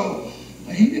so-and-so?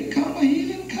 Well, he didn't come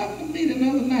to meet the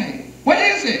other night.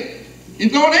 Where is he?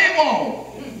 He's gone AWOL.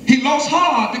 He lost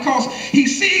heart because he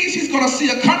sees he's going to see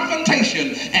a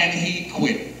confrontation, and he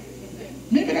quit.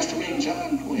 Maybe that's the reason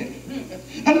John quit.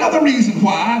 Another reason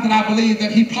why that I believe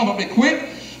that he probably quit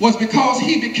was because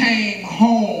he became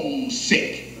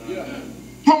homesick.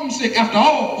 Homesick. After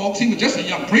all, folks, he was just a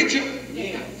young preacher.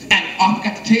 And I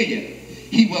forgot to tell you,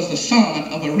 he was the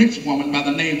son of a rich woman by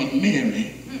the name of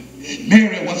Mary.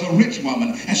 Mary was a rich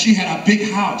woman, and she had a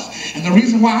big house. And the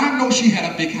reason why I know she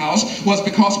had a big house was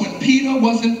because when Peter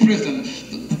was in prison,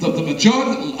 the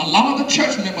majority, a lot of the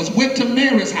church members went to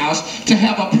Mary's house to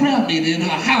have a prayer meeting in her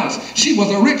house. She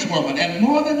was a rich woman, and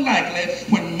more than likely,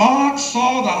 when Mark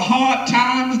saw the hard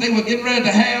times they were getting ready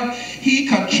to have, he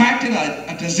contracted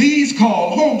a disease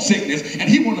called homesickness, and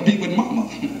he wanted to be with Mama.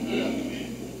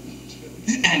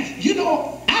 And you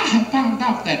know, I have found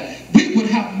out that we would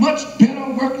have much better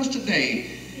workers today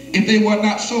if they were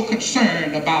not so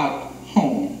concerned about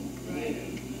home.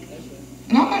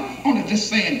 And I'm not only just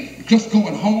saying just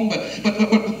going home, but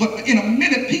in a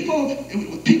minute, people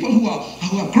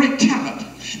who have great talent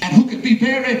and who can be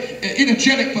very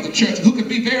energetic for the church, who can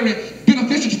be very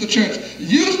beneficial to the church,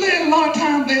 usually a lot of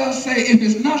times they'll say, if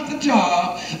it's not the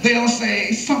job, they'll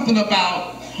say something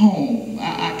about home.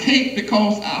 I can't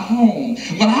because I'm home.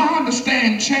 Well, I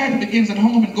understand charity begins at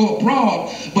home and go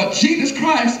abroad, but Jesus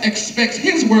Christ expects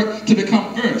his work to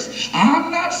become first. I'm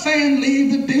not saying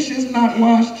leave the dishes not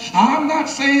washed. I'm not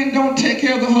saying don't take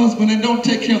care of the husband and don't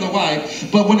take care of the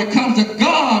wife. But when it comes to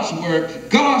God's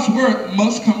work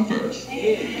must come first.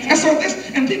 And so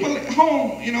and people at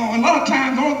home, you know, a lot of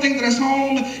times the only thing that's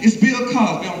home is Bill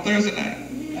Cosby on Thursday night.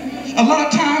 A lot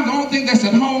of times the only thing that's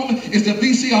at home is the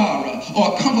VCR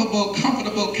or a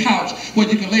comfortable couch where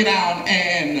you can lay down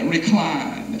and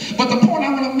recline. But the point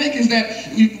I want to make is that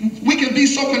we can be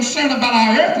so concerned about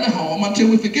our earthly home until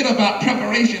we forget about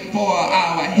preparation for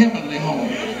our heavenly home.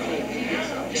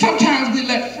 Sometimes we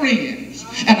let friends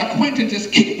and acquaintances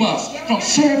keep us from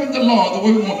serving the Lord the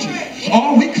way we want to.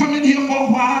 Or we come in here for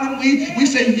a while and we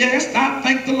say, yes, I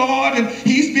thank the Lord and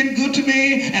he's been good to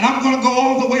me and I'm going to go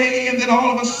all the way. And then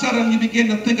all of a sudden you begin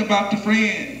to think about the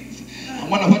friends. I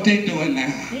wonder what they're doing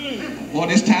now. Or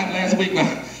this time last week.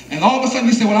 And all of a sudden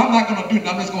you say, well, I'm not going to do it.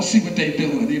 I'm just going to see what they're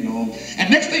doing, you know. And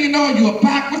next thing you know, you're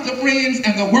back with the friends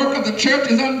and the work of the church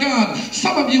is undone.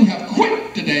 Some of you have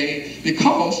quit today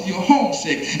because you're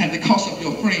homesick and because of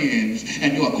your friends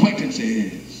and your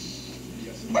acquaintances.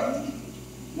 But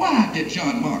why did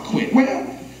John Mark quit?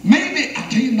 Well, maybe, I'll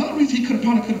tell you another reason he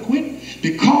probably could have quit.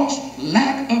 Because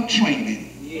lack of training.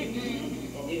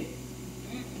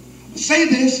 Say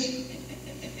this,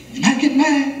 you might get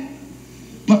mad.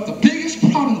 But the biggest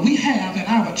problem we have in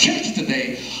our church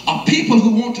today are people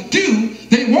who want to do,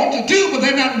 they want to do, but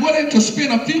they're not willing to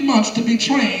spend a few months to be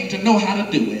trained to know how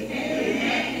to do it.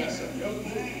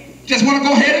 Just want to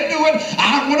go ahead and do it.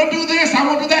 I want to do this, I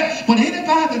want to do that. But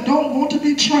anybody that don't want to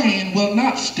be trained will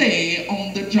not stay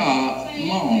on the job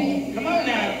long. Come on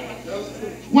now.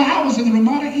 Well, I was in the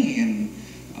Ramada Inn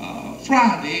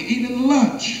Friday eating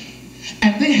lunch.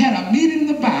 And they had a meeting in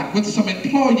the back with some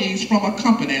employees from a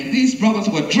company. And these brothers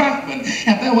were draftmen.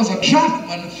 And there was a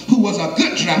draftman who was a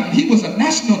good draftman. He was a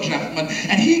national draftman.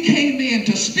 And he came in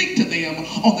to speak to them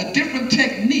on the different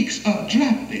techniques of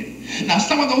drafting. Now,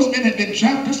 some of those men had been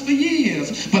drafters for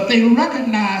years, but they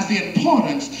recognized the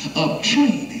importance of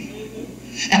training.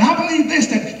 And I believe this,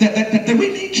 that we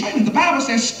need training. The Bible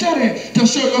says, study to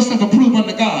show yourself approved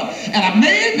unto God. And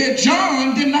maybe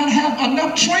John did not have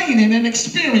enough training and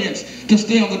experience to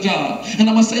stay on the job. And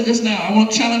I'm going to say this now. I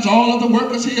want to challenge all of the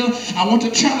workers here. I want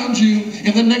to challenge you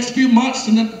in the next few months.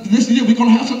 And this year we're going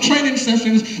to have some training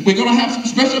sessions. We're going to have some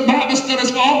special Bible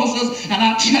studies for officers. And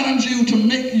I challenge you to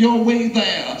make your way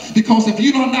there. Because if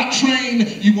you are not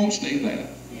trained, you won't stay there.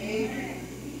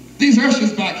 These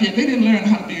ushers back here, they didn't learn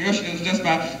how to be ushers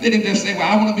they didn't just say,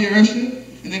 well, I want to be an usher,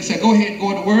 and then say, go ahead and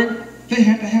go to work. They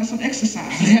had to have some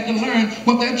exercise. They had to learn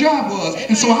what their job was.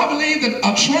 And so I believe that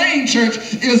a trained church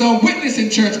is a witnessing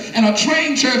church, and a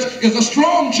trained church is a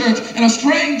strong church, and a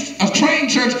trained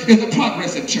church is a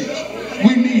progressive church.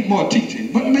 We need more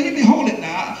teaching. But maybe, hold it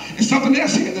now, and something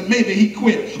else here that maybe he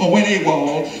quit or went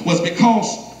AWOL was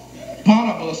because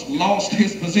Barnabas lost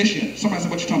his position. Somebody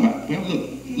said, what you talking about? Well,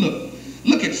 look.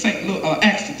 Look at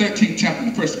Acts the 13th chapter,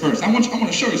 the first verse. I want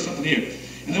to show you something here.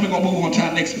 And then we're going to move on to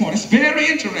our next point. It's very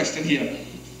interesting here.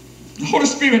 The Holy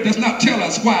Spirit does not tell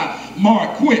us why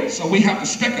Mark quit, so we have to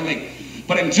speculate.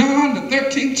 But in John the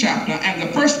 13th chapter and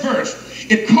the first verse,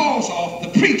 it calls off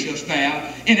the preachers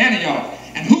there in Antioch.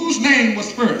 And whose name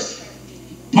was first?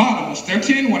 Barnabas.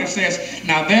 13:1, it says,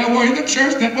 now there were in the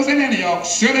church that was in Antioch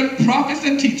certain prophets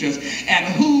and teachers. And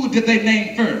who did they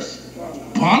name first?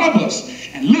 Barnabas.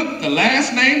 And look, the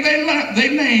last name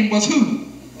they named was who?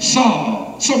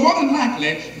 Saul. So more than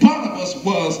likely, Barnabas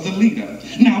was the leader.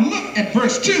 Now look at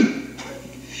verse 2.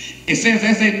 It says,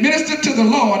 as they ministered to the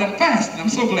Lord and fasted, I'm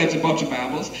so glad you brought your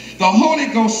Bibles, the Holy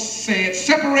Ghost said,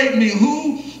 separate me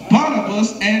who?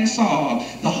 Barnabas and Saul.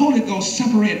 The Holy Ghost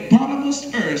separated Barnabas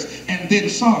first and then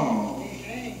Saul.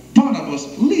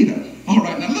 Barnabas, leader. All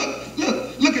right, now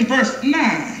look at verse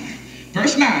 9.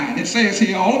 Verse 9, it says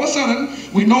here, all of a sudden,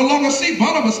 we no longer see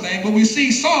Barnabas' name, but we see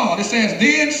Saul. It says,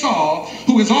 then Saul,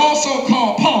 who is also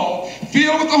called Paul,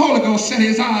 filled with the Holy Ghost, set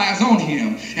his eyes on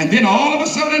him. And then all of a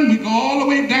sudden, we go all the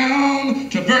way down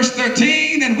to verse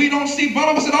 13, and we don't see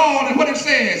Barnabas at all. And what it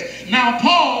says, now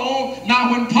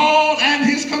when Paul and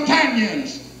his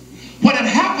companions, what had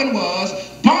happened was,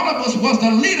 Barnabas was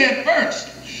the leader at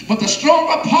first, but the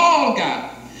stronger Paul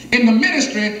got in the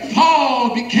ministry,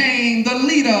 Paul became the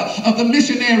leader of the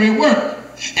missionary work.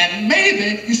 And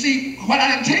maybe, you see, what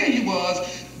I didn't tell you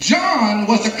was, John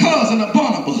was the cousin of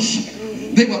Barnabas.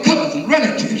 They were cousins,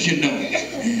 relatives, you know.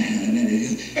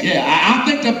 Yeah, I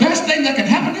think the best thing that can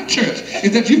happen in church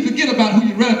is that you forget about who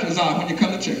your relatives are when you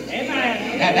come to church.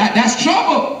 Amen. That's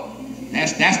trouble.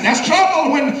 That's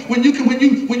trouble when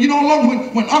you no longer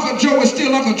when Uncle Joe is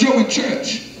still Uncle Joe in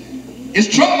church. It's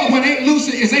trouble when Aunt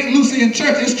Lucy is Aunt Lucy in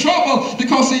church. It's trouble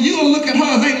because see, you'll look at her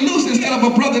as Aunt Lucy instead of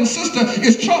a brother and sister.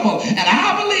 It's trouble. And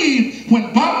I believe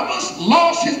when Barnabas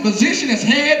lost his position as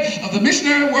head of the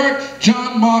missionary work,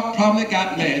 John Mark probably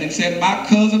got mad and said, my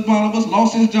cousin Barnabas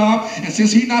lost his job, and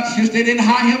since they didn't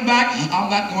hire him back, I'm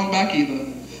not going back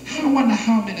either. I wonder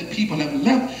how many people have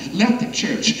left the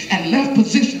church and left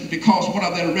positions because one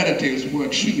of their relatives were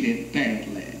treated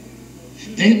badly.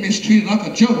 They mistreated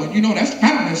Uncle Joe, and you know that's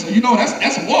family, so you know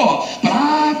that's war. But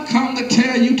I've come to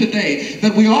tell you today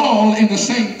that we're all in the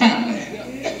same family.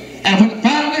 And when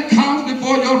family comes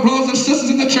before your brothers and sisters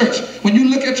in the church, when you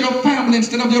look at your family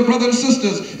instead of your brothers and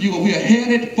sisters, we are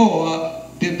headed for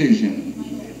division.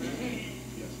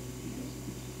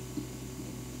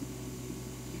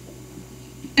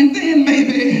 And then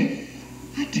maybe,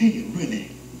 I tell you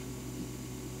really,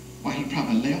 why he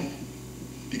probably left.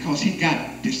 Because he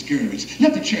got discouraged.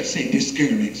 Let the church say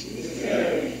discouraged.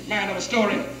 Man of a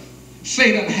story.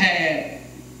 Satan had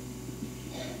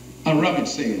a rummage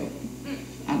sale.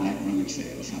 I like rummage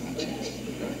sales. How about you?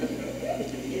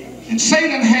 And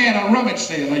Satan had a rummage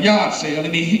sale, a yard sale,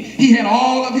 and he had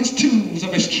all of his tools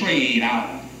of his trade out.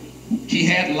 He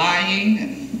had lying,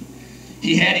 and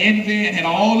he had envy, and had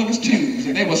all of his tools.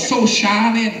 And they were so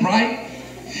shiny and bright.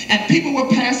 And people were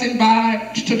passing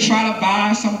by to try to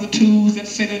buy some of the tools that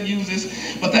Satan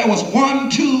uses. But there was one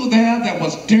tool there that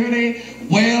was dirty,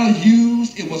 well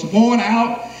used, it was worn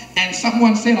out. And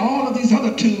someone said, all of these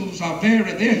other tools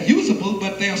they're usable,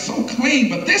 but they're so clean.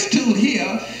 But this tool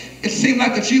here, it seemed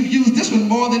like that you've used this one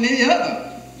more than any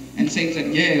other. And Satan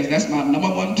said, yes, that's my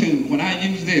 #1 tool. When I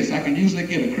use this, I can usually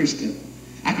get a Christian.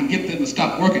 I can get them to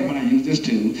stop working when I use this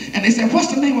tool. And they said,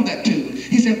 what's the name of that tool?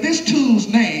 He said, this tool's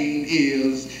name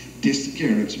is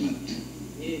discouragement.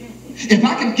 If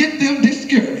I can get them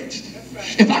discouraged,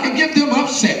 if I can get them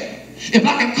upset, if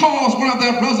I can cause one of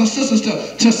their brothers and sisters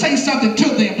to say something to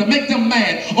them, to make them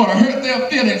mad or to hurt their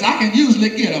feelings, I can usually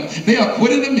get them. They'll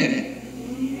quit in a minute.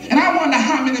 And I wonder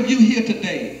how many of you here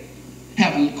today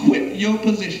have quit your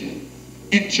position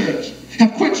in church,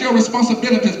 have quit your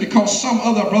responsibilities because some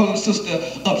other brother and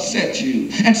sister upset you.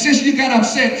 And since you got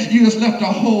upset, you just left the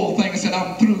whole thing and said,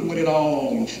 I'm through with it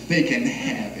all. They can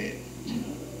have it.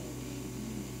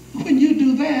 When you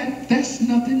do that, that's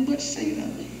nothing but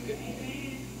Satan.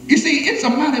 You see, it's a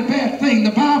mighty bad thing.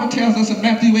 The Bible tells us in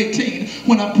Matthew 18,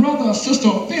 when a brother or sister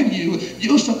offend you,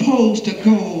 you're supposed to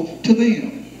go to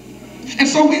them. And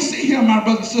so we see here, my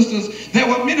brothers and sisters, there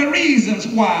were many reasons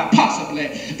why possibly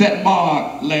that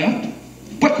Mark left.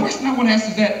 But the question I want to ask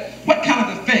is that, what kind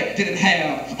of effect did it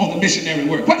have on the missionary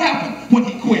work? What happened when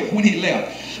he quit, when he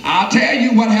left? I'll tell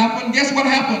you what happened. Guess what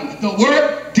happened? The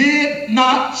work did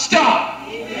not stop.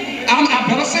 I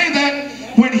better say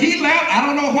that. When he left, I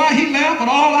don't know why he left, but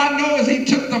all I know is he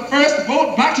took the first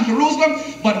boat back to Jerusalem.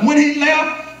 But when he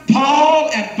left, Paul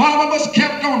and Barnabas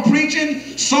kept on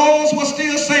preaching. Souls were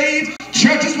still saved.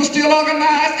 Churches were still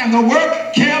organized. And the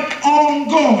work kept on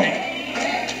going.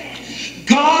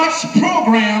 God's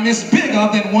program is bigger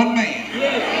than one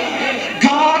man.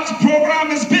 God's program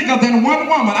is bigger than one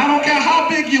woman. I don't care how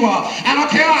big you are. I don't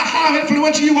care how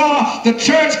influential you are. The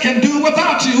church can do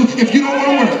without you if you don't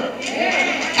want to work.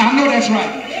 I know that's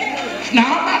right.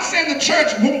 Now, I'm not saying the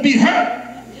church won't be hurt.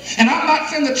 And I'm not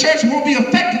saying the church won't be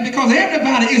affected, because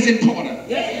everybody is important.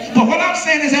 But what I'm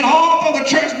saying is that although the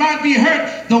church might be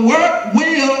hurt, the work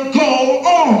will go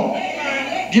on.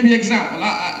 Give you an example.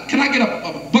 Can I get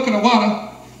a bucket of water?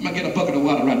 I'm going to get a bucket of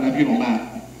water right now, if you don't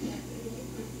mind.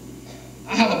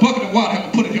 I have a bucket of water. I'm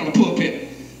going to put it here on the pulpit.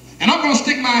 And I'm going to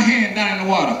stick my hand down in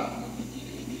the water.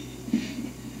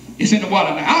 It's in the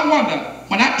water now. I wonder,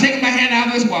 when I take my hand out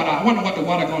of this water, I wonder what the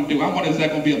water going to do. I wonder, is that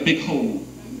going to be a big hole?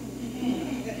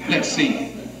 Let's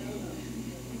see.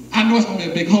 I know it's going to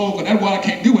be a big hole, but that water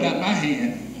can't do without my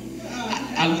hand.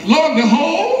 Lo and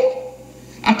behold,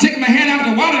 I take my hand out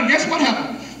of the water, and guess what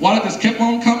happened? Water just kept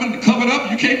on coming and covered up.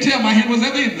 You can't tell my hand was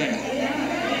ever in there.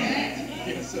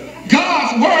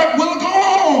 God's work will go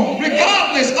on,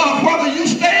 regardless of whether you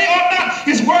stay or not.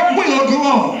 His work will go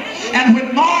on. And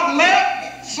when Mark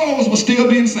left, souls were still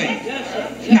being saved.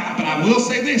 Now, but I will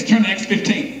say this. Turn to Acts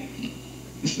 15.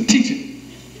 This is the teaching.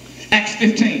 Acts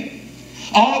 15.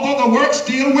 Although the work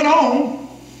still went on,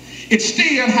 it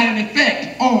still had an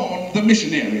effect on the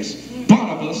missionaries,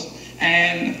 Barnabas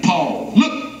and Paul.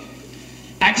 Look,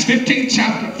 Acts 15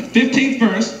 chapter, 15th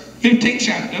verse, 15th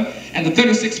chapter, and the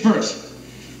 36th verse.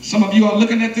 Some of you are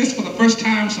looking at this for the first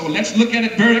time, so let's look at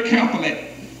it very carefully.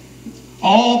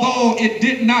 Although it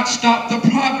did not stop the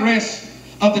progress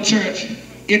of the church,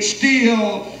 it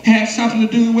still had something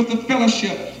to do with the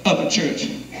fellowship of the church.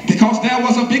 Because there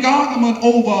was a big argument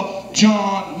over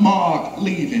John Mark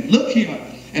leaving. Look here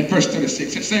at verse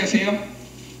 36. It says here,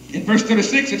 in verse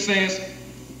 36 it says,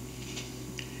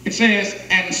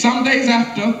 and some days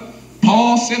after,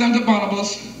 Paul said unto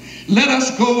Barnabas, let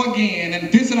us go again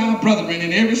and visit our brethren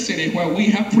in every city where we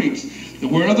have preached the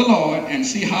word of the Lord, and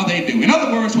see how they do. In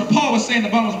other words, what Paul was saying to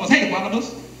Barnabas was, hey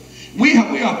Barnabas, we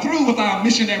are through with our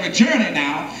missionary journey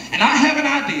now, and I have an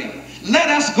idea. Let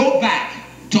us go back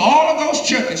to all of those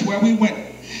churches where we went,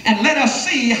 and let us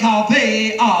see how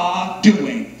they are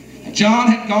doing. And John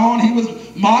had gone,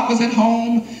 Mark was at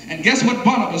home, and guess what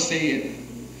Barnabas said?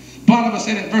 Barnabas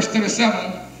said in verse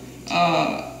 37,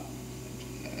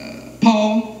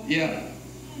 Paul, yeah,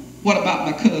 what about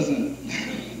my cousin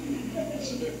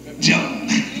John?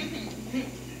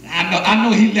 I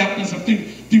know he left us a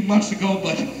few months ago,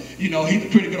 but you know, he's a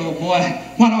pretty good old boy.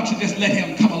 Why don't you just let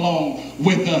him come along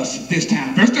with us this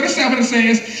time? Verse 37 it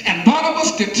says, and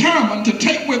Barnabas determined to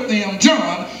take with them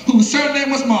John, whose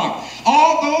surname was Mark.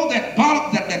 Although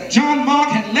that John Mark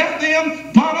had left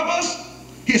them, Barnabas,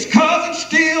 his cousin,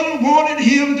 still wanted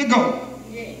him to go.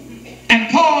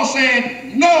 And Paul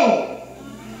said, no.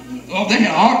 Oh,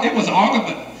 it was an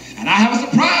argument. And I have a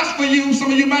surprise for you.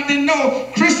 Some of you might didn't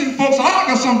know, Christian folks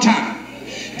argue sometimes.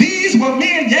 These were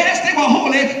men, yes, they were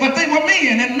holy, but they were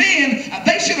men. And men,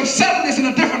 they should have settled this in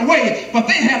a different way. But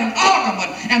they had an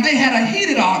argument, and they had a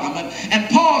heated argument. And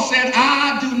Paul said,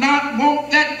 I do not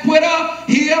want that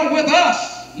quitter here with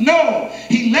us. No,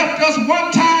 he left us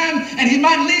one time, and he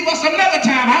might leave us another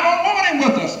time. I don't want him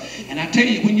with us. And I tell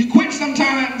you, when you quit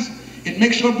sometimes, it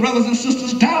makes your brothers and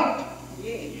sisters doubt.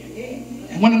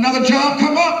 And when another job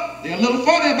come up, they're a little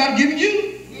funny about giving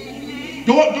you.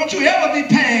 Don't you ever be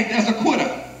pegged as a quitter,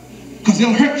 because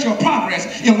it'll hurt your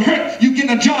progress. It'll hurt you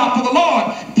getting a job for the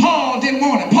Lord. Paul didn't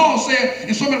want it. Paul said,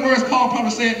 in so many words, Paul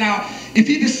probably said, now, if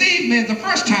he deceived me the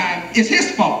first time, it's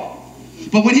his fault.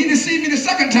 But when he deceived me the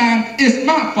second time, it's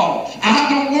my fault. I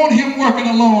don't want him working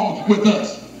along with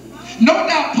us. No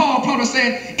doubt Paul probably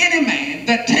said, any man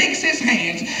that takes his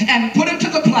hands and put it to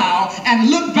the plow and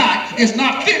look back is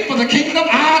not fit for the kingdom.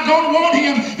 I don't want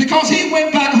him, because he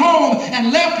went back home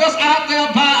and left us out there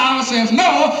by ourselves. No,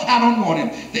 I don't want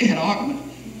him. They had an argument.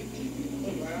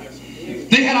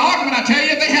 They had an argument, I tell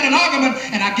you. They had an argument,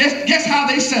 and I guess how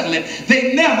they settled it.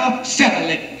 They never settled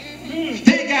it.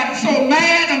 They got so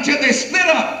mad until they split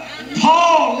up.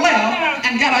 Paul left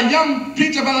and got a young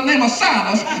preacher by the name of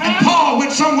Silas, and Paul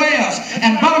went somewhere else.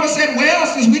 And Barnabas said, well,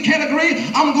 since we can't agree,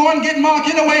 I'm going to get Mark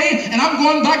anyway, and I'm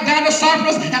going back down to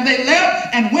Cyprus. And they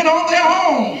left and went on their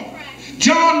own.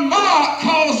 John Mark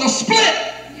caused a split.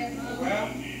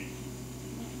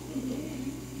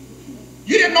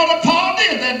 You didn't know that Paul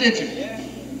did that, did you?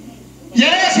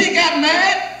 Yes, he got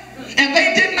mad. And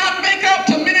they did not make up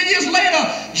till many years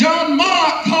later. John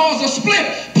Mark caused a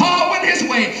split. Paul went his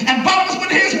way, and Barnabas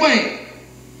went his way.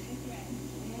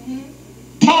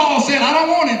 Paul said, I don't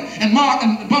want him. And Mark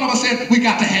and Barnabas said, we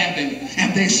got to have him.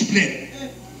 And they split.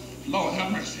 Lord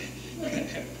have mercy.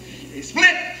 They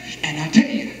split. And I tell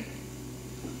you,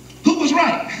 who was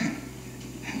right?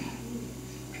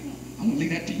 I'm going to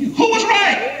leave that to you. Who was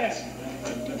right?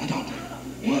 I don't.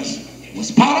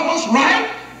 Was Barnabas right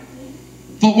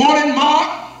for wanting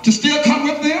Mark to still come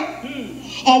with them?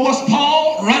 Or was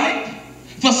Paul right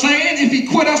for saying if he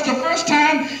quit us the first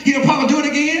time, he'll probably do it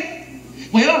again?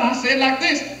 Well, I said like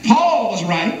this. Paul was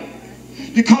right.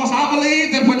 Because I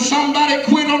believe that when somebody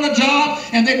quit on the job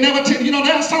and they never tell, you know,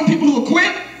 there are some people who will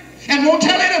quit and won't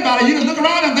tell anybody. You just look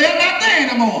around and they're not there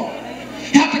anymore.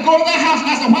 You have to go to their house and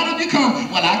I said, why did you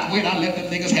come? Well, I quit. I let them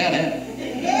niggas have that.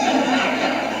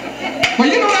 Well,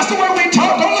 you know that's the way we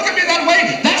talk. Don't look at me that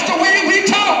way. That's the way we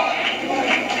talk.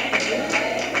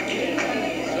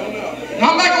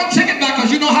 I'm not going to take it back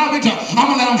because you know how we talk. I'm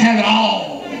going to let them have it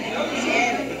all.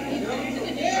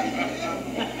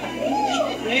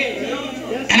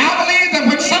 And I believe that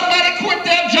when somebody quit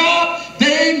their job,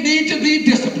 they need to be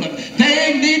disciplined.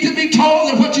 They need to be told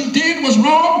that what you did was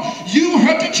wrong. You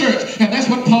hurt the church. And that's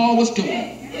what Paul was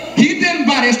doing. He didn't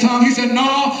bite his tongue. He said, no,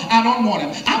 I don't want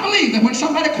him. I believe that when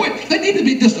somebody quit, they need to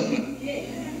be disciplined.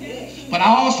 But I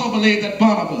also believe that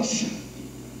Barnabas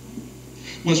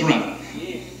was right.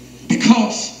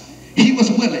 Because he was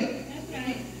willing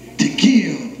to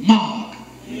give Mark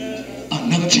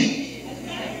another chance.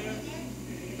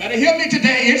 Better hear me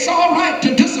today. It's all right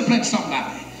to discipline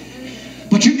somebody.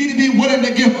 But you need to be willing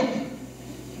to give them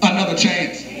another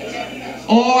chance.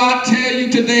 Oh, I tell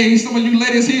you today, some of you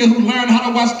ladies here who learn how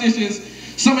to wash dishes,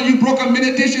 some of you broke a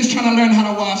many dishes trying to learn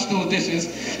how to wash those dishes.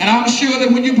 And I'm sure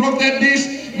that when you broke that dish,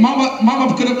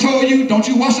 Mama could have told you, don't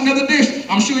you wash another dish.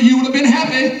 I'm sure you would have been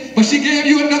happy, but she gave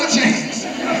you another chance.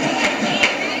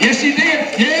 Yes, she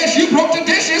did. Yes, you broke the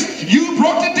dishes. You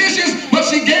broke the dishes, but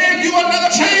she gave you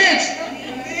another chance.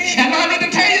 And I need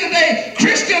to tell you today,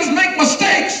 Christians make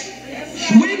mistakes.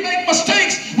 We make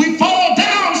mistakes. We fall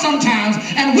down sometimes.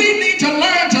 And we need to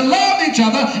learn to love each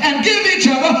other and give each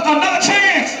other another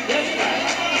chance.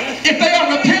 If they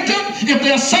are repentant, if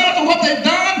they are sorry for what they've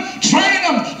done, train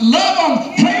them, love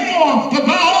them, pray for them. But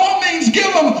by all means,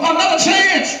 give them another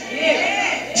chance.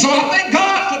 So I thank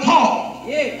God for Paul.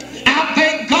 I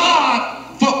thank God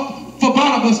for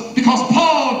Barnabas because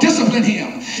Paul disciplined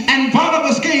him. And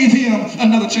Barnabas gave him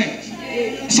another chance.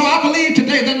 So I believe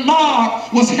today that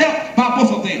Mark was helped by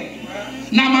both of them.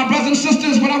 Now, my brothers and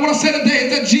sisters, what I want to say today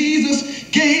is that Jesus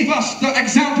gave us the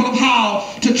example of how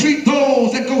to treat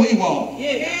those that go AWOL.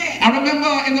 I remember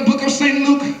in the book of St.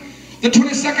 Luke, the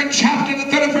 22nd chapter, the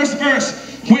 31st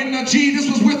verse, when Jesus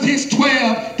was with his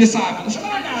 12 disciples.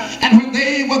 And when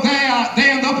they were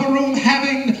there in the upper room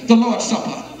having the Lord's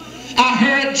Supper, I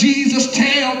heard Jesus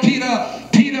tell Peter,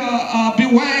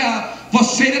 beware, for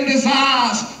Satan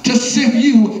desires to sift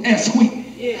you as wheat.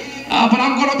 But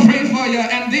I'm going to pray for you.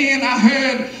 And then I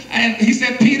heard, and he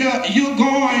said, Peter, you're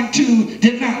going to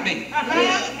deny me.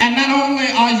 And not only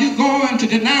are you going to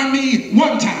deny me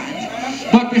one time,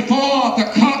 but before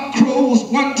the cock crows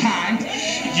one time,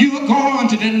 you're going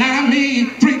to deny me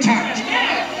 3 times.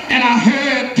 And I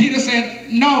heard Peter said,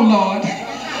 no, Lord,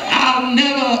 I'll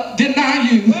never deny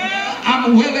you.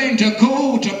 I'm willing to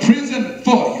go to prison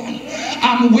for you.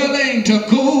 I'm willing to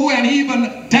go and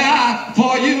even die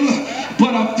for you.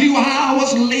 But a few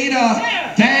hours later,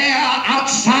 there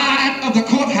outside of the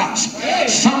courthouse,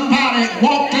 somebody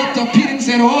walked up to Peter and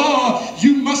said, oh,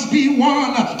 you must be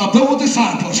one of those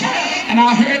disciples. And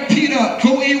I heard Peter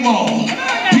go AWOL.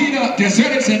 Peter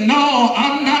deserted, said, no,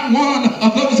 I'm not one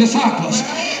of those disciples.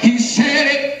 He said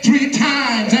it 3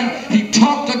 times and he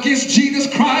talked against Jesus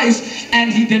Christ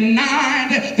and he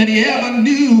denied that he ever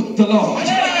knew the Lord.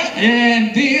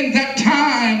 And then that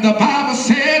time the Bible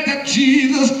said that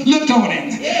Jesus looked on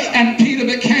him and Peter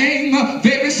became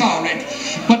very sorry.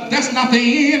 But that's not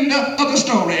the end of the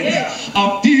story.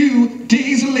 A few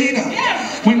days later,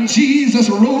 when Jesus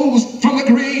rose from the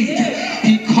grave,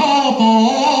 he called for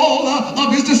all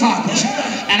of his disciples.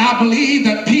 And I believe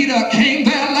that Peter came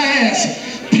there last.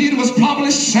 Peter was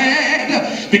probably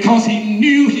sad because he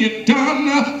knew he had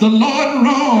done the Lord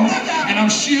wrong. And I'm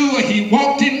sure he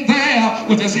walked in there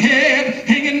with his head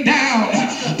hanging down.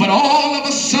 But all of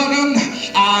a sudden,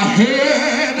 I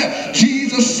heard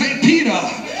Jesus say, Peter,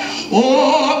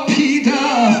 oh,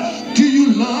 Peter, do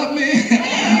you love me?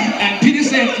 And Peter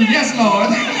said, yes,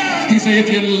 Lord. He said, if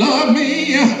you love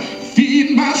me,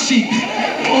 feed my sheep.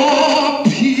 Oh,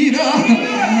 Peter,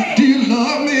 do you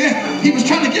love me? He was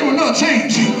trying to give him another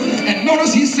chance. And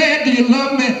notice he said, do you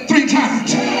love me 3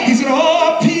 times? He said,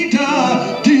 oh,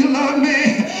 Peter, do you love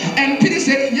me? And Peter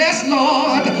said, yes,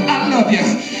 Lord, I love you.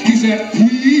 He said,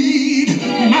 feed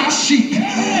my sheep.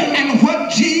 And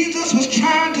what Jesus was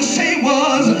trying to say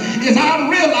is I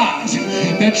realize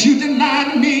that you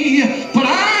denied me, but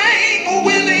I'm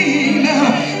willing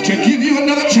to give you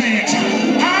another chance.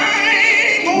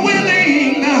 I'm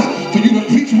willing for you to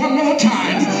preach one more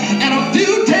time. And a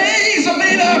few days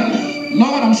later,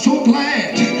 Lord, I'm so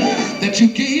glad that you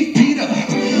gave Peter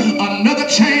another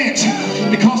chance,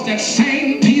 because that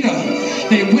same Peter,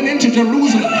 they went into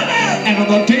Jerusalem, and on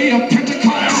the day of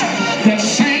Pentecost, that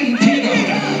same Peter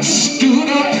stood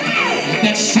up.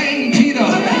 That same Peter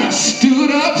stood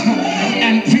up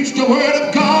and preached the word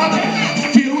of God,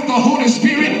 filled with the Holy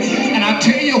Spirit. And I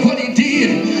tell you what he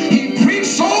did. He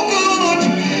preached so good.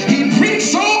 He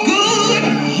preached so good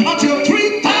until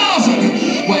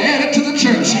 3,000 were added to the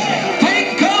church.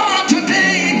 Thank God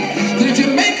today that if you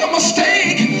make a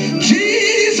mistake,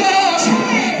 Jesus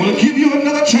will give you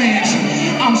another chance.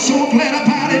 I'm so glad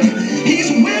about it.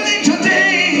 He's willing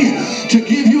today to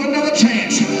give you another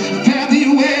chance. Fare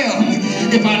thee well.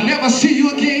 If I never see you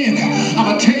again, I'm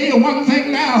going to tell you one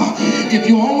thing now. If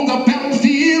you're on the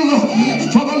battlefield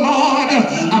for the Lord,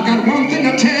 I've got one thing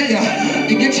to tell you.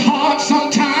 It gets hard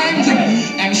sometimes,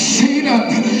 and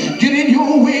Satan get in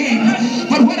your way.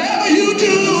 But whatever you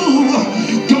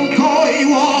do, don't go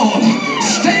AWOL.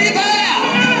 Stay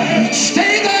there.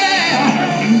 Stay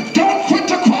there. Don't quit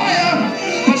the choir,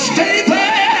 but stay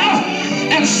there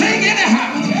and sing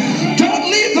anyhow. Don't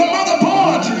leave the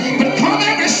motherboard, but come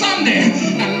every Sunday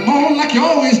and moan like you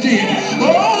always did.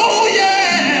 Oh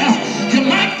yeah, you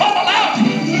might fall out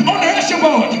on the usher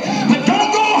board, but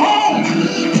don't go home.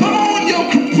 Put on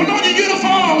your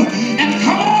uniform and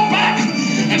come on back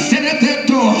and sit at that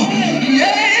door.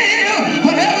 Yeah,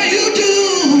 whatever you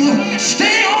do,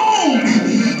 stay on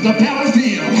the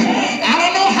battlefield. I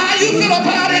don't know how you feel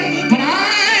about it, but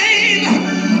I'm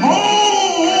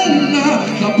on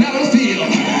the battlefield.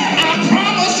 I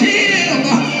promised him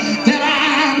that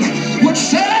I would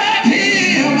serve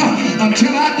him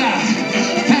until I die.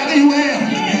 Fare thee well.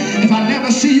 If I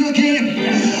never see you again,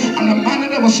 I'm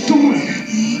reminded of a story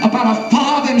about a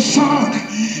father and son.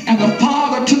 And the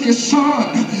father took his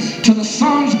son to the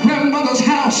son's grandmother's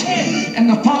house. And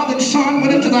the father and son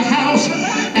went into the house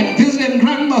and visited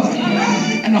grandmother.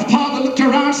 And the father looked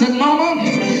around and said, Mama,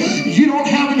 you don't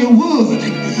have any wood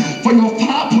for your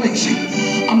fireplace.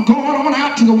 I'm going on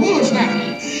out to the woods now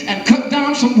and cut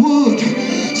down some wood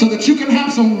so that you can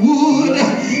have some wood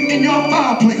in your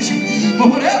fireplace. But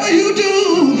whatever you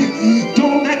do,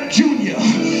 don't let Junior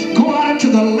go out into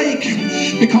the lake,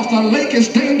 because the lake is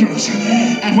dangerous.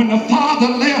 And when the father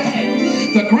left,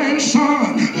 the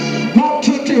grandson walked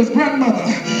to his grandmother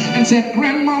and said,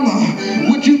 Grandmama,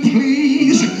 would you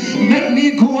please let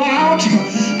me go out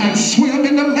and swim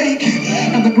in the lake?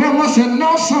 And the grandma said,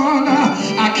 No, son,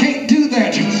 I can't do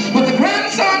that. But the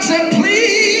grandson said,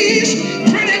 Please,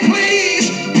 pretty please,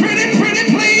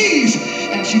 pretty please.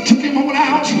 And she took him on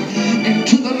out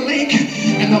into the lake,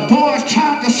 and the boys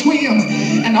tried to swim,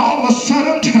 and all of a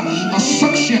sudden a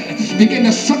suction began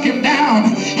to suck him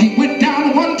down. He went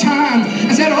down one time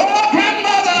and said, Oh,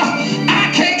 grandmother,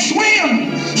 I can't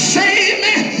swim. Save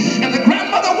me. And the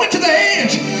grandmother went to the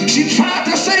edge. She tried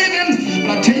to save him,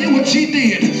 but I tell you what she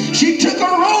did. She took a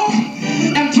rope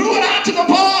and threw it out to the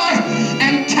boy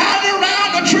and tied it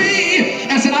around the tree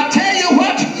and said, I tell you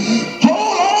what,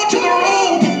 hold on to the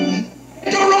rope,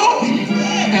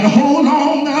 and hold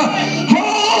on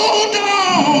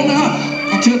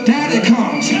until Daddy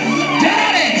comes.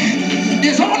 Daddy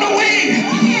is on the way,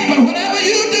 but whatever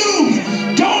you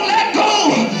do, don't let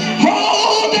go.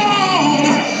 Hold on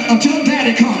until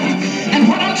Daddy comes. And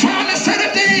what I'm trying to say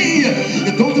today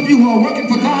is, those of you who are working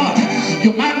for God,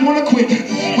 you might want to quit.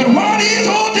 But one of these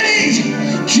old days,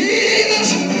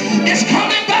 Jesus is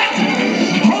coming back.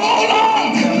 Hold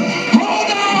on.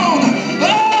 Hold on.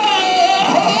 Oh,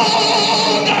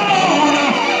 hold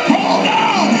on. Hold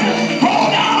on.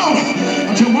 Hold on.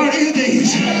 Until one of these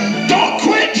days. Don't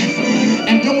quit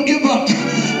and don't give up.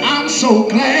 I'm so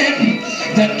glad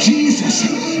that Jesus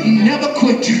never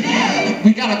quit.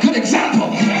 We got a good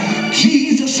example.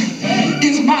 Jesus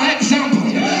is my example.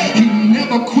 He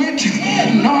never quit.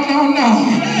 No, no, no.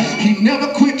 He never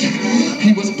quit.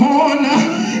 He was born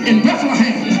in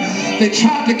Bethlehem. They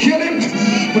tried to kill him,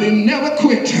 but he never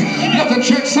quit. Let the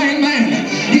church say amen.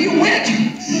 He went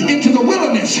into the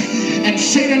wilderness, and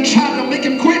Satan tried to make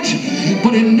him quit,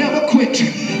 but he never quit.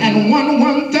 And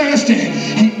one Thursday,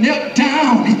 he knelt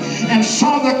down and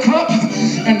saw the cup,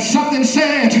 and something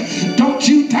said, don't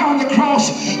you down the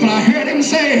cross. But I heard him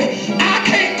say, I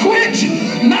can't quit,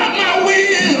 not my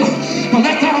will, but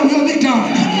let thy will be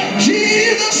done.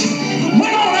 Jesus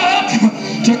went on up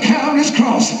to Calvary's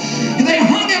cross. They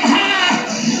hung him high,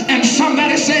 and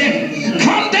somebody said,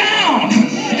 come down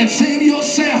and save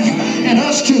yourself and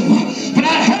us too. But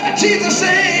I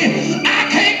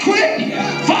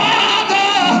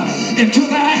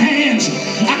hands,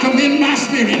 I commend my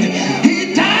spirit.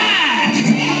 He died.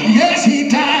 Yes, he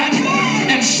died.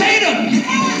 And Satan,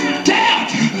 doubt,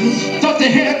 thought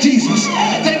they had Jesus.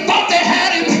 They thought they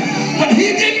had him, but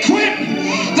he didn't quit.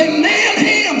 They nailed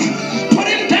him, put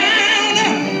him down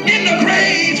in the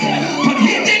grave, but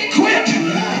he didn't quit.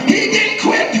 He didn't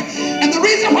quit. And the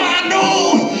reason why I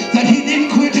know that he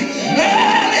didn't quit,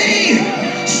 early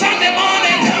Sunday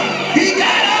morning, he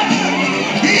got up,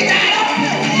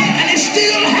 and he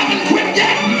still haven't quit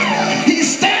yet.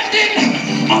 He's standing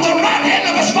on the right hand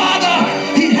of his Father.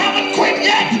 He haven't quit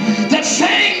yet. That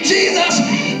same Jesus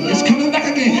is coming back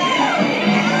again.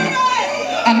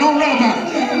 I know right about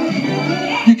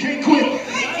it. You can't quit.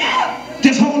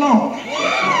 Just hold on.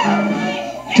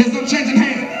 Just unchanging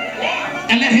hand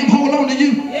and let him hold on to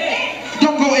you.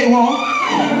 Don't go AWOL.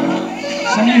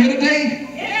 Some of you here today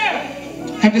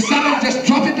have decided to just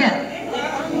drop it down.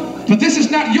 But this is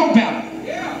not your battle.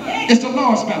 It's the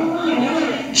Lord's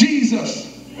battle.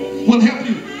 Jesus will help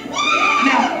you.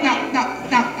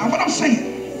 Now, what I'm saying,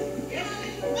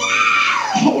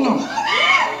 hold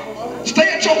on. Stay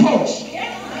at your post.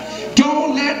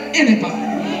 Don't let anybody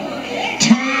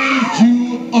turn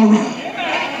you around.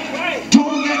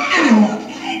 Don't let anyone.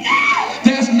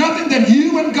 There's nothing that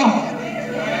you and God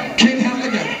can't handle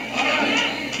together.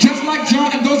 Just like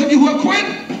John and those of you who are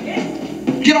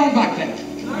quitting, get on back there.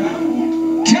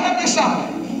 Tell them this out.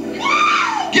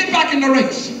 Get back in the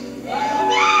race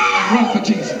and run for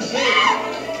Jesus.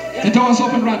 The door's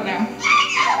open right now.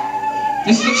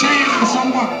 This is a chance for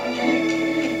someone.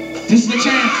 This is a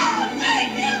chance.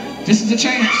 This is a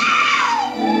chance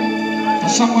for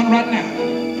someone right now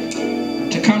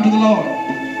to come to the Lord.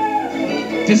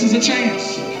 This is a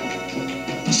chance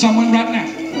for someone right now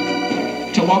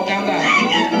to walk down the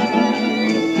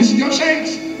aisle. This is your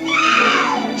chance.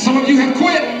 Some of you have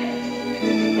quit.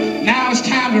 Now it's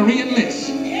time to re-enlist.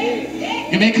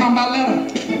 You may come by letter,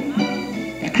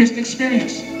 by Christian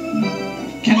experience,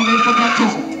 candidate for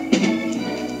baptism.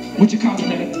 Would you come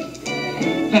today?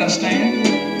 Let us stand.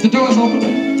 The door is open.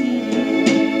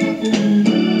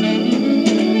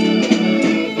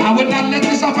 I would not let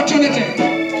this opportunity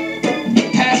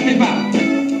pass me by.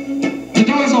 The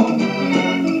door is open.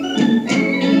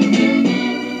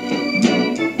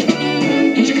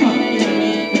 Would you come?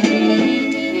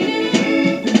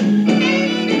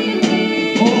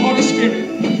 Oh, Holy Spirit,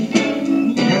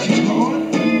 precious Lord.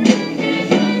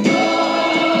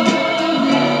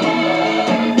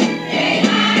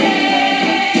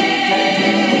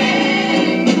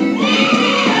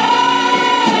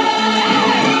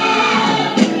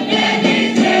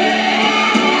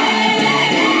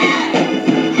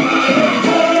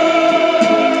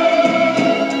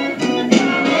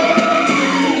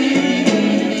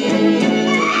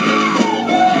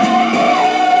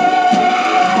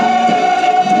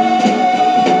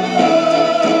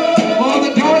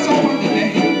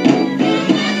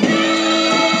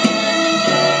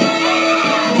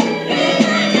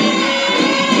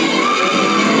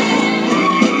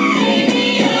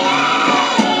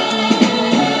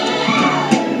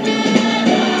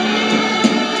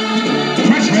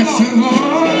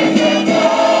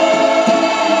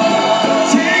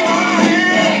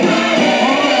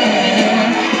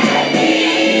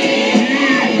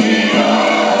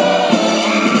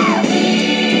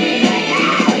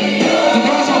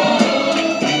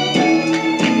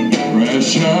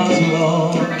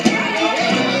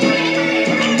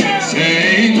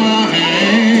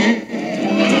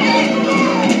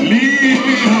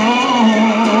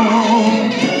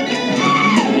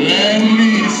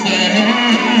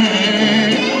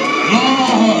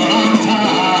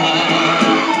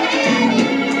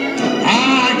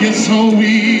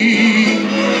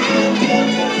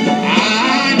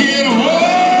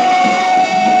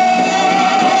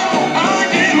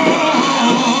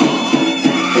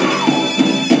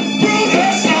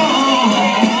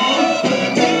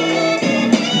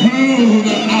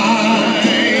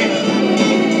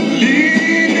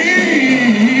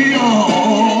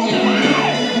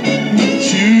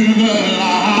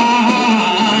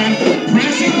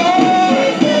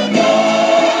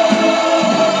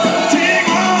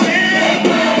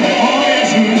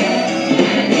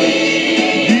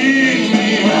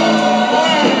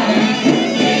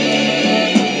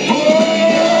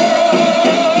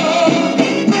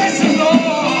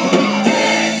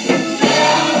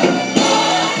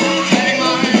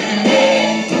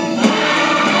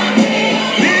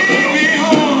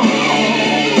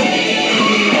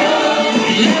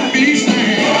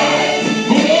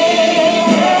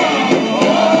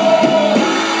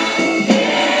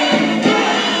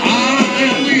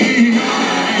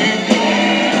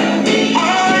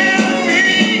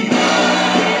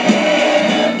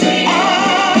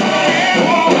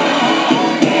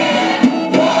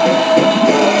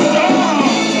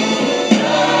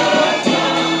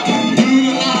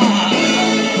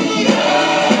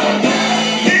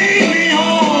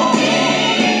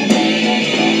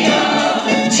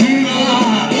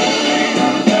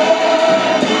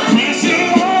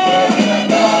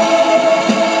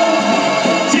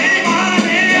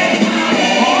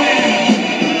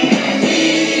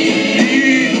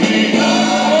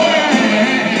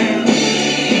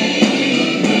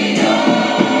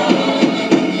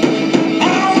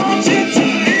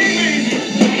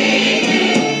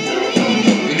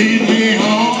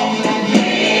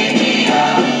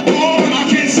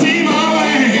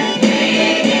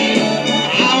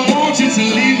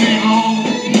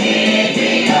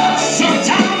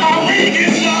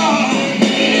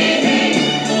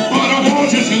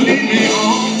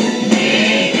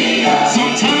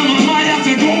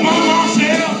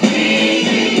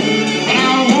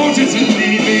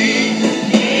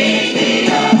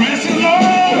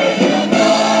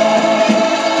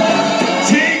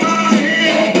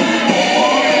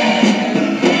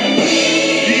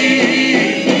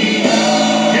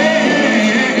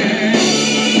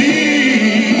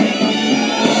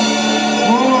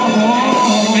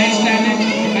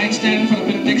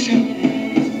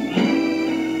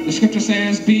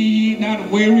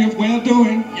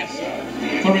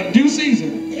 For in due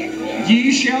season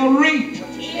ye shall reap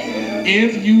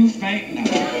if you faint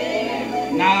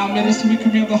not. Now may the sweet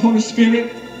communion of the Holy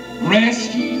Spirit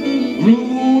rest,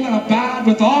 rule, and abide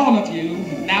with all of you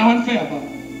now and forever.